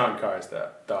mean, Sean Carr's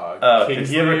that dog. Did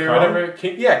Kingsley he ever or come? whatever.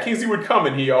 Kingsley would come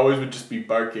and he always would just be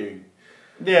barking.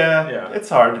 Yeah, it's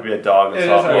hard to be a dog in It is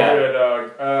hard softball. to be a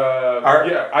dog.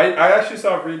 I actually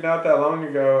saw him read not that long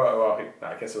ago. Well,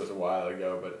 I guess it was a while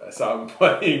ago, but I saw him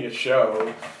playing a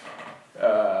show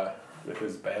with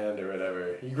his band or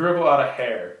whatever. He grew up a lot of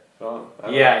hair. So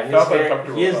Yeah, felt his hair,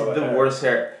 uncomfortable he has with all the that hair. worst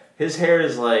hair. His hair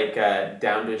is like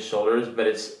down to his shoulders, but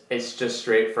it's just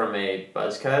straight from a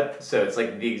buzz cut, so it's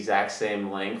like the exact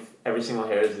same length. Every single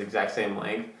hair is the exact same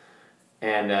length,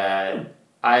 and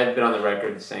I've been on the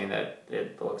record saying that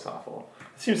it looks awful.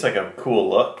 Seems like a cool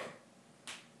look.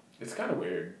 It's kind of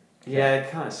weird. Yeah, it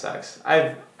kind of sucks.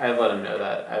 I've let him know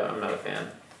that I'm not a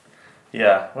fan.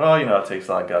 Yeah, well, it takes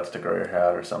a lot of guts to grow your hair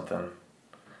out or something.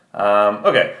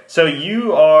 Okay, so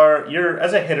you're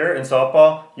as a hitter in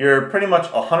softball, you're pretty much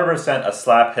 100% a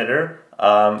slap hitter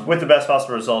with the best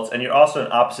possible results, and you're also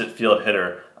an opposite field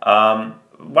hitter.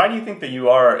 Why do you think that you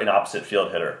are an opposite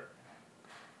field hitter?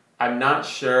 I'm not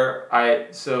sure. I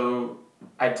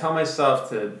tell myself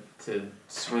to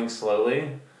swing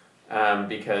slowly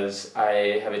because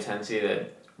I have a tendency to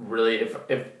really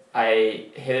if I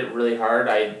hit it really hard,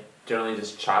 I generally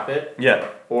just chop it. Yeah.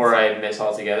 Or I miss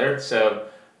altogether. So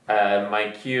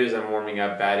my cue as I'm warming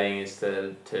up batting is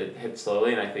to hit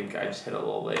slowly, and I think I just hit it a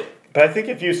little late. But I think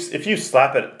if you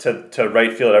slap it to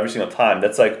right field every single time,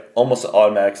 that's like almost an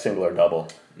automatic single or double.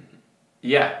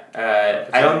 Yeah.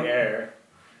 It's I in don't. the air.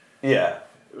 Yeah.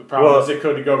 The problem is it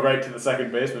could go right to the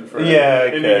second baseman for an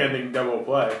ending double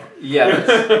play. Yeah,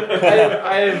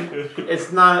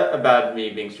 it's not about me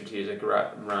being strategic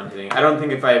around hitting. I don't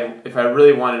think if I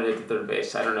really wanted to hit to third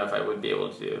base, I don't know if I would be able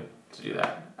to do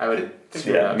that. I would.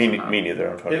 Yeah, me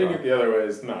neither. Hitting it the other way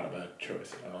is not a bad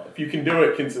choice at all. If you can do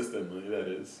it consistently, that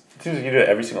is. It seems like you do it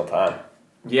every single time.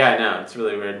 Yeah, I know. It's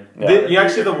really weird. Yeah.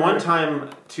 The one time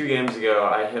 2 games ago,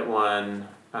 I hit one.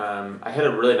 I hit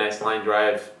a really nice line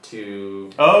drive to.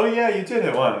 Oh yeah, you did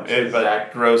hit one.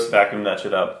 Zach. Gross vacuumed that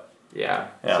shit up. Yeah.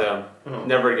 Yeah. So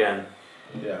never again.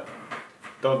 Yeah.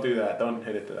 Don't do that. Don't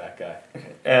hit it to that guy.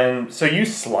 Okay. And so you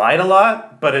slide a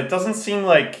lot, but it doesn't seem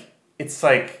like it's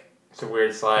like. It's a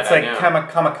weird slide. It's like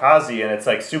kamikaze, and it's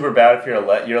like super bad for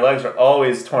your legs are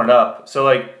always torn up. So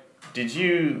like,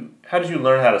 how did you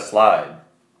learn how to slide?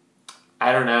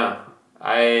 I don't know.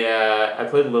 I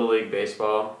played Little League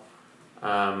baseball.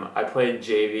 I played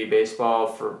JV baseball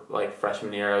for like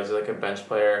freshman year. I was like a bench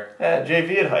player. Yeah,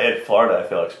 JV at Florida I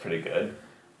feel like is pretty good.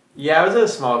 Yeah, I was at a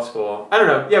small school. I don't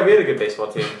know. Yeah, we had a good baseball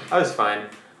team. I was fine.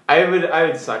 I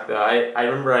would suck though. I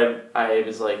remember I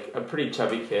was like a pretty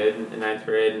chubby kid in 9th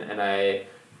grade, and I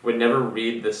would never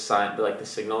read the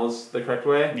signals the correct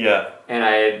way. Yeah.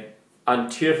 And on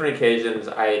 2 different occasions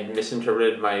I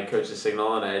misinterpreted my coach's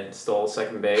signal, and I stole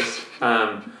second base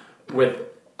with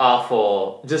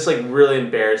awful, just like really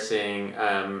embarrassing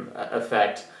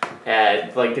effect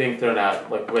at like getting thrown out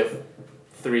like with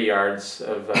 3 yards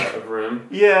of room.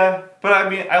 Yeah, but I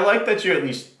mean, I like that you at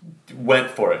least went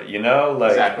for it.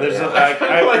 Like exactly, there's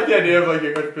I like the idea of like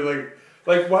your coach be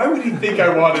like why would he think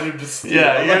I wanted him to steal?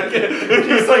 Yeah.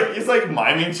 He's like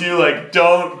miming to you like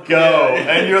don't go,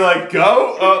 and you're like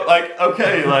go,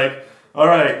 okay, all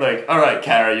right,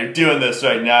 Kara, you're doing this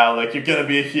right now. Like you're gonna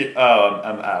be here. Oh,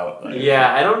 I'm out.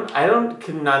 I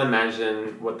could not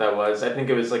imagine what that was. I think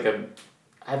it was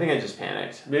I think I just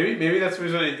panicked. Maybe that's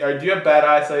usually. Do you have bad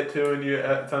eyesight too, and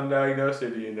it's undiagnosed, or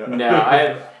do you know? No,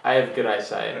 I have good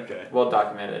eyesight. Okay. Well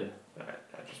documented. All right,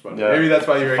 I just wondered. Maybe that's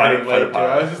why you were getting late too.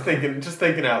 I was just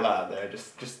thinking out loud there.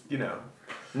 Just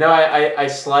No, I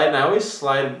slide, and I always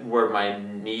slide where my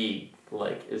knee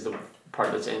is the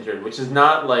part that's injured, which is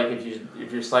not like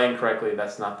if you're sliding correctly,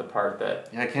 that's not the part that.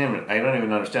 Yeah, I don't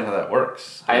even understand how that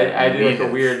works. I do like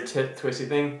a weird twisty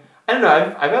thing. I don't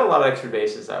know. I've got a lot of extra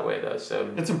bases that way though,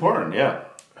 so it's important. Yeah.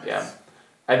 Yeah,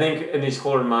 I think in these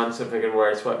colder months, if I can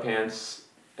wear sweatpants,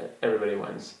 everybody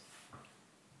wins.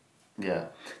 Yeah.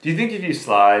 Do you think if you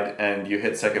slide and you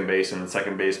hit second base and the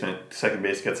second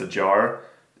base gets a jar,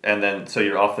 and then so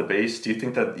you're off the base, do you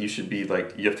think that you should be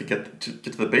like you have to get to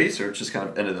the base, or it's just kind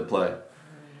of end of the play?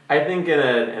 I think in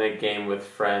a game with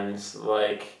friends,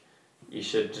 like, you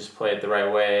should just play it the right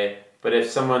way. But if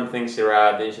someone thinks you're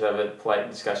out, then you should have a polite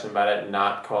discussion about it and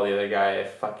not call the other guy a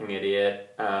fucking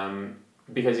idiot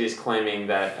because he's claiming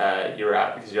that you're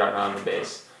out because you're out on the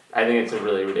base. I think it's a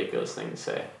really ridiculous thing to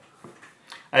say.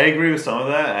 I agree with some of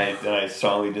that, and I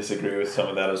strongly disagree with some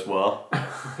of that as well.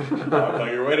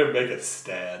 Like your way to make a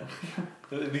stand.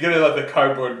 You're gonna let the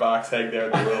cardboard box hang there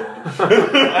in the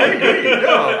wind. I agree.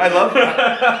 No,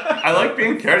 I like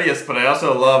being courteous, but I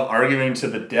also love arguing to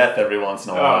the death every once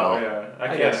in a while. Oh yeah, I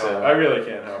can't guess help so. it. I really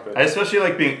can't help it. I especially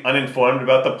like being uninformed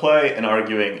about the play and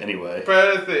arguing anyway.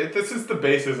 But this is the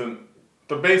base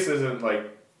isn't like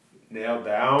nailed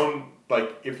down.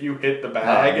 Like if you hit the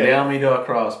bag, Nail me to a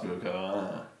cross,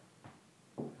 Buko.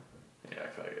 Yeah,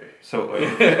 exactly. So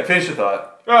finish your thought.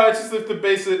 No, it's just if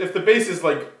the base is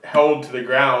like held to the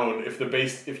ground, if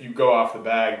you go off the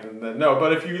bag, then no.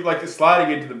 But if you like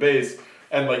sliding into the base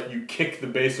and like you kick the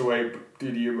base away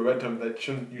due to your momentum,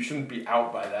 you shouldn't be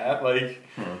out by that. Like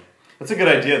That's a good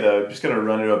idea though. I'm just gonna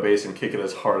run into a base and kick it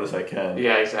as hard as I can.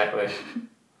 Yeah, exactly.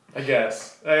 I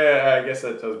guess. I guess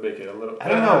that does make it a little. I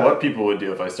don't know what people would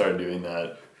do if I started doing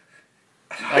that.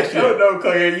 I don't know,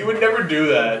 Clay. You would never do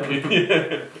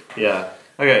that. Yeah.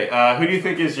 Okay. Who do you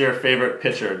think is your favorite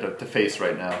pitcher to face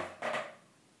right now?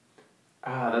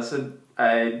 I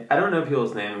don't know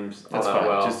people's names all That's that fine.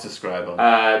 well. Just describe them.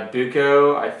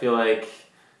 Buko, I feel like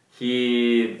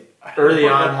he early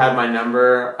on had my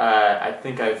number. I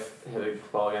think I've hit a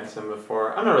ball against him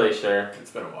before. I'm not really sure.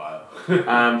 It's been a while.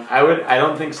 I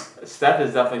don't think Steph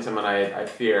is definitely someone I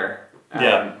fear.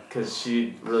 Yeah. Because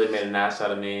she really made an ass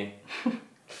out of me.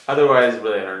 Otherwise,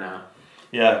 really, I don't know.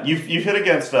 Yeah, you've hit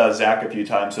against Zach a few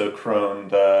times. So Crone,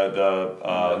 the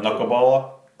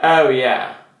knuckleball. Oh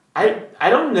yeah. I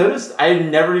don't notice. I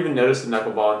never even noticed the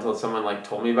knuckleball until someone like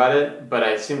told me about it. But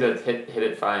I seem to hit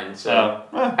it fine. So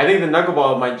I think the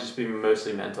knuckleball might just be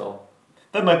mostly mental.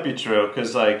 That might be true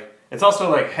because like it's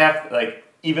also like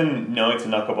even knowing it's a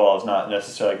knuckleball is not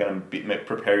necessarily going to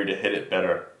prepare you to hit it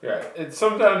better. Yeah, it's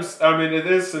sometimes. I mean, it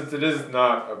is since it is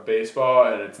not a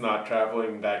baseball and it's not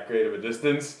traveling that great of a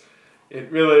distance. It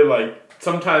really like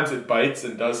sometimes it bites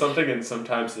and does something, and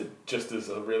sometimes it just is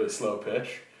a really slow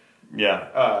pitch. Yeah.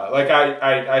 Like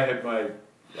I hit my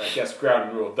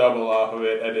ground rule double off of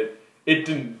it, and it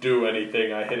didn't do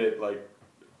anything. I hit it like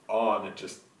on. It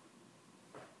just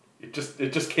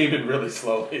came in really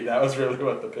slowly. That was really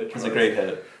what the pitch was. It's a great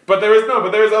hit. But there was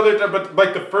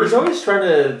like the first. He's always trying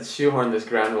to shoehorn this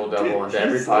ground rule double into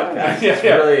every podcast. Yeah, it's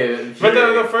really. But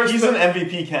the first. He's an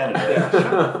MVP candidate. Yeah, shut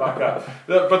the fuck up.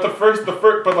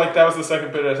 But like that was the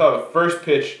second pitch I saw. The first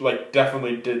pitch like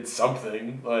definitely did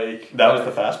something. Like That was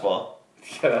the fastball.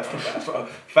 Yeah, that's the fastball.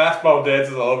 Fastball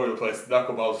dances all over the place.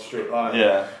 Knuckleball's a straight line.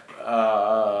 Yeah.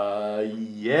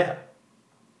 Yeah.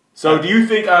 So do you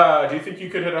think you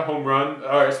could hit a home run,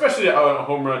 or especially a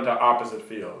home run to opposite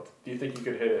field? Do you think you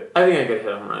could hit it? I think I could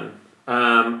hit a home run.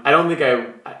 I don't think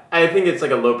I think it's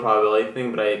like a low probability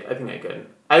thing, but I think I could.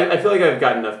 I feel like I've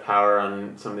got enough power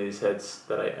on some of these hits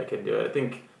that I could do it. I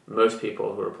think most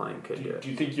people who are playing could do it.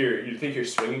 Do you think you're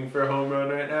swinging for a home run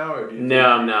right now, or do you? No,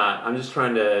 I'm not. I'm just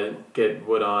trying to get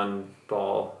wood on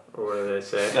ball, or whatever they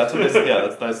say. That's what they,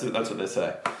 yeah, that's what they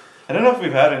say. I don't know if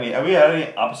have we had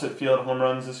any opposite field home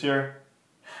runs this year?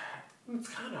 It's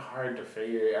kind of hard to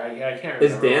figure. I can't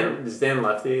remember. Is Dan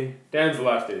lefty? Dan's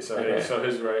lefty, so Okay. so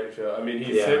his right field. I mean,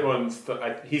 he's Yeah. hit one.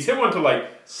 He's hit one to like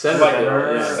Center. like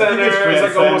Yeah. center. It's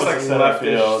like almost like center leftish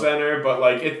field. center, but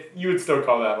like you would still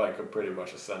call that like a pretty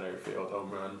much a center field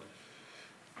home run.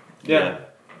 Yeah.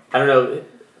 I don't know.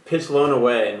 Pitch low and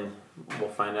away, and we'll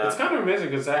find out. It's kind of amazing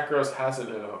because Zach Gross hasn't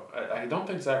hit I don't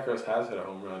think Zach Gross has hit a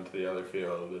home run to the other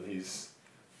field, and he's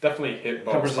definitely hit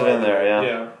both. Peppers it in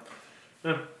there,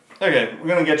 yeah. Okay, we're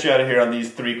going to get you out of here on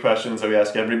these 3 questions that we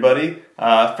ask everybody.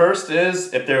 First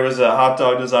is, if there was a hot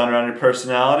dog designed around your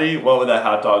personality, what would that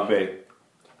hot dog be?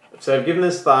 So I've given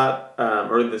this thought,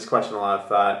 or this question a lot of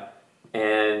thought,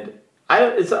 and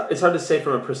it's hard to say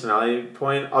from a personality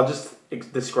point. I'll just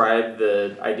describe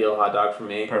the ideal hot dog for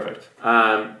me. Perfect.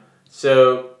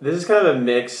 So this is kind of a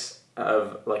mix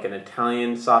of like an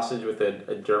Italian sausage with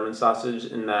a German sausage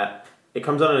in that it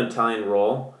comes on an Italian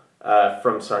roll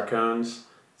from Sarcone's.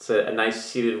 It's a nice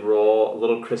seeded roll, a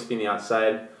little crispy on the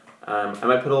outside. I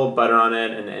might put a little butter on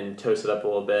it and toast it up a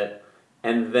little bit.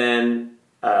 And then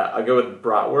I'll go with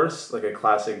bratwurst, like a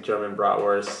classic German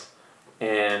bratwurst.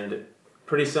 And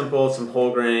pretty simple, some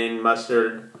whole grain,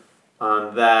 mustard,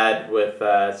 on that with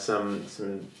some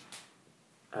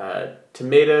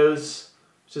tomatoes,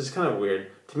 which is kind of weird.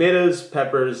 Tomatoes,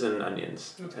 peppers, and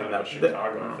onions. It's And kind of a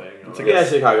Chicago thing. It's like yeah,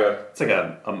 Chicago. It's like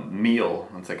a meal.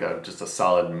 It's like just a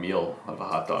solid meal of a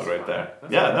hot dog right there.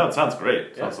 That's Yeah, fine. no, it sounds great.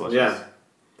 It sounds delicious. Yeah,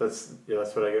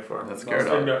 that's what I go for. That's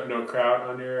Also, good. no kraut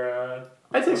on your.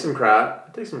 I take some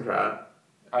kraut.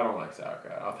 I don't like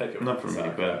sauerkraut. I'll take it. Not with for the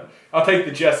me, sauerkraut. I'll take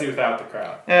the Jesse without the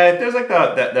kraut. Yeah, if there's like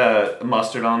the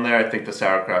mustard on there, I think the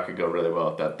sauerkraut could go really well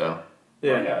with that though.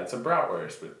 Yeah. Well, yeah, it's a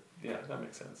bratwurst, but yeah, that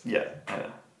makes sense. Yeah. Yeah.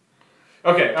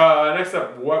 Okay, next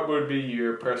up, what would be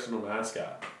your personal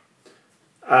mascot?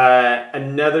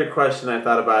 Another question I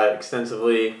thought about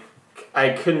extensively. I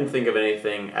couldn't think of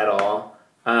anything at all.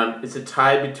 It's a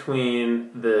tie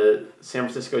between the San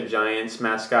Francisco Giants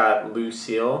mascot Lou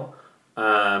Seal,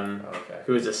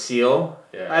 who is a seal.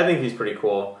 Yeah. I think he's pretty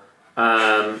cool.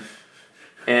 And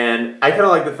I kind of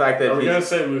like the fact that Are we gonna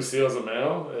say Lucille's a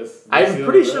male? I'm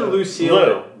pretty sure Lou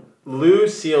Seal. Lou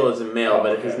Seal is a male,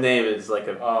 but his name is like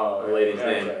a lady's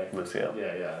name. Lucille.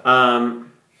 Yeah.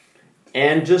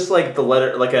 And just like the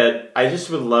letter, I just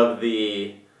would love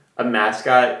a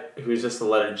mascot who's just the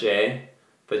letter J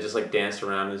that just like danced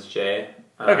around as J.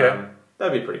 Okay.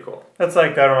 That'd be pretty cool. That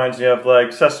reminds me of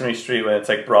like Sesame Street when it's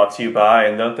like brought to you by,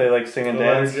 and don't they like sing and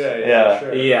dance? Yeah,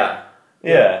 sure. Yeah.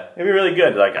 Yeah, it'd be really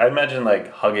good. Like I imagine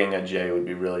like hugging a J would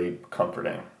be really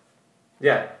comforting.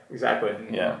 Yeah, exactly.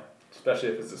 Yeah. Especially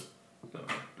if it's this. No,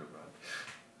 never mind.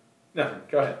 Nothing.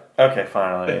 Go ahead. Okay,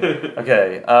 finally.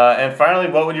 Okay, and finally,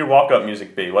 what would your walk-up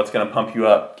music be? What's gonna pump you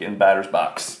up? Get in batter's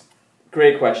box.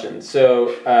 Great question.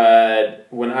 So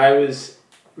when I was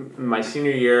my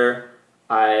senior year,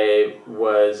 I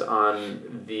was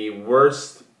on the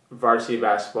worst varsity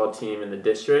basketball team in the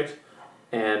district,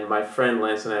 and my friend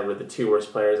Lance and I were the two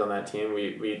worst players on that team.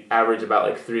 We averaged about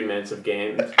like 3 minutes of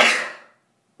games.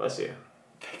 Bless you.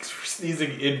 Thanks for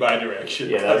sneezing in my direction.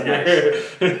 Yeah, that was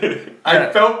nice.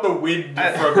 I felt the wind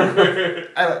from you.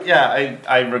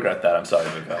 I regret that. I'm sorry,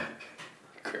 Vico.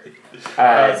 Great.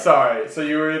 Sorry. So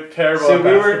you were terrible. So at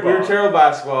we basketball. were terrible at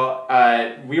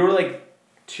basketball. We were like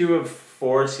 2 of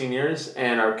 4 seniors,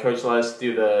 and our coach let us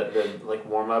do the like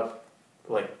warm up,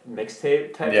 like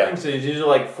mixtape type thing. So it's usually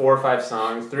like 4 or 5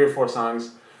 songs, 3 or 4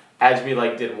 songs, as we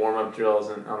like did warm up drills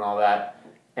and all that.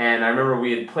 And I remember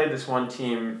we had played this one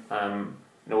team, an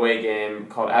away game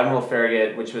called Admiral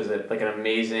Farragut, which was like an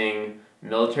amazing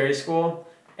military school,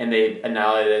 and they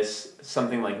annihilated us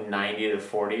something like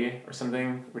 90-40 or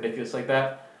something ridiculous like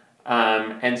that.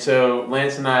 And so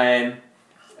Lance and I,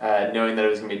 knowing that it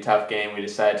was going to be a tough game, we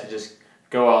decided to just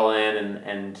go all in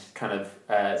and kind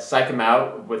of psych them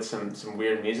out with some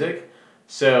weird music.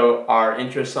 So our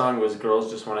intro song was "Girls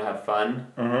Just Want to Have Fun,"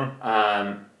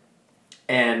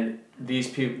 and these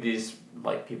people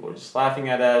were just laughing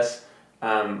at us.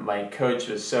 My coach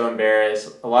was so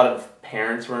embarrassed. A lot of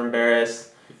parents were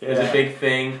embarrassed. It was a big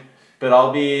thing, but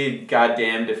I'll be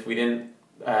goddamned if we didn't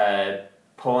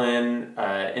pull in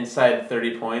inside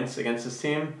 30 points against this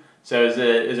team. So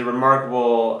it was a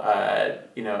remarkable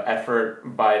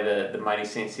effort by the mighty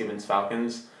St. Stephen's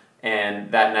Falcons.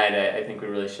 And that night, I think we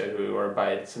really showed who we were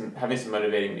by having some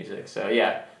motivating music. So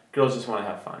yeah, girls just want to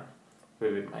have fun.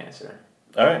 Would be my answer.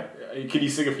 All right. Can you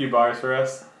sing a few bars for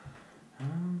us?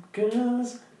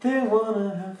 Girls, they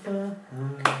wanna have fun.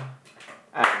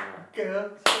 I don't know.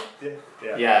 Girls.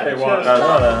 Yeah. Yeah. They want I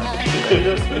wanna.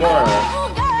 Just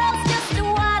wanna.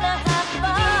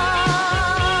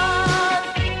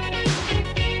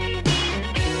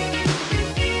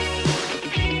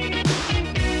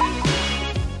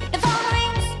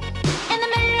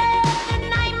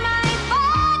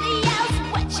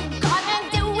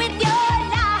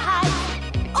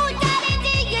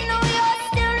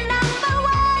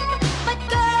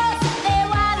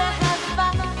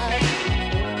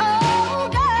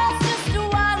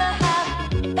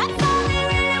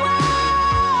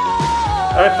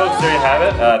 All right, folks, there you have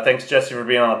it. Thanks, Jesse, for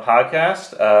being on the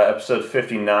podcast. Episode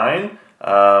 59.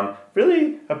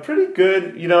 Really a pretty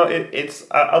good, it's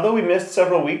although we missed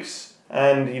several weeks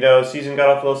and, season got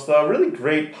off a little slow, really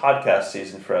great podcast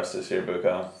season for us this year,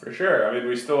 Buko. For sure. I mean,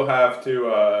 we still have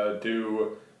to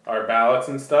do our ballots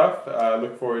and stuff.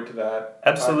 Look forward to that.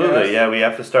 Absolutely, podcast. yeah. We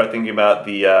have to start thinking about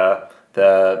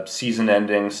the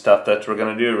season-ending stuff that we're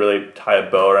going to do to really tie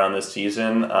a bow around this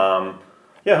season.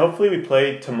 Yeah, hopefully we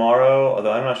play tomorrow,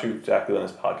 although I'm not sure exactly when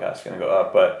this podcast is going to go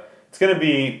up, but it's going to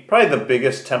be probably the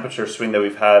biggest temperature swing that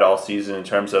we've had all season in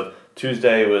terms of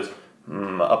Tuesday was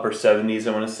upper 70s,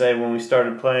 I want to say, when we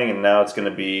started playing, and now it's going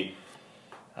to be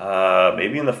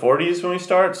maybe in the 40s when we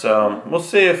start, so we'll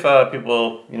see if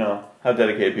people, how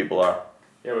dedicated people are.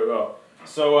 Yeah, we will.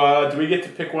 So, do we get to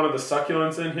pick one of the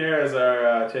succulents in here as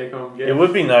our take-home gift? It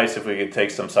would be nice if we could take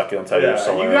some succulents out of your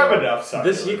solar. you have enough succulents.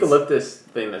 This eucalyptus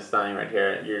thing that's dying right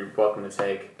here, you're welcome to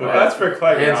take. But that's for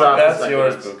Clegg. Hands off. That's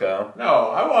yours, Buko. No,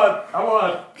 I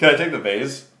want. Can I take the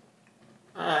vase?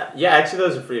 Yeah, actually,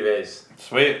 those are free vase.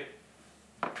 Sweet.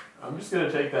 I'm just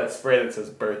gonna take that spray that says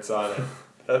Burt's on it.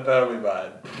 That'll be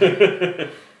mine.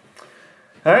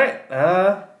 All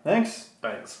right. Thanks.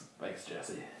 Thanks,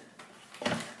 Jesse.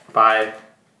 Bye.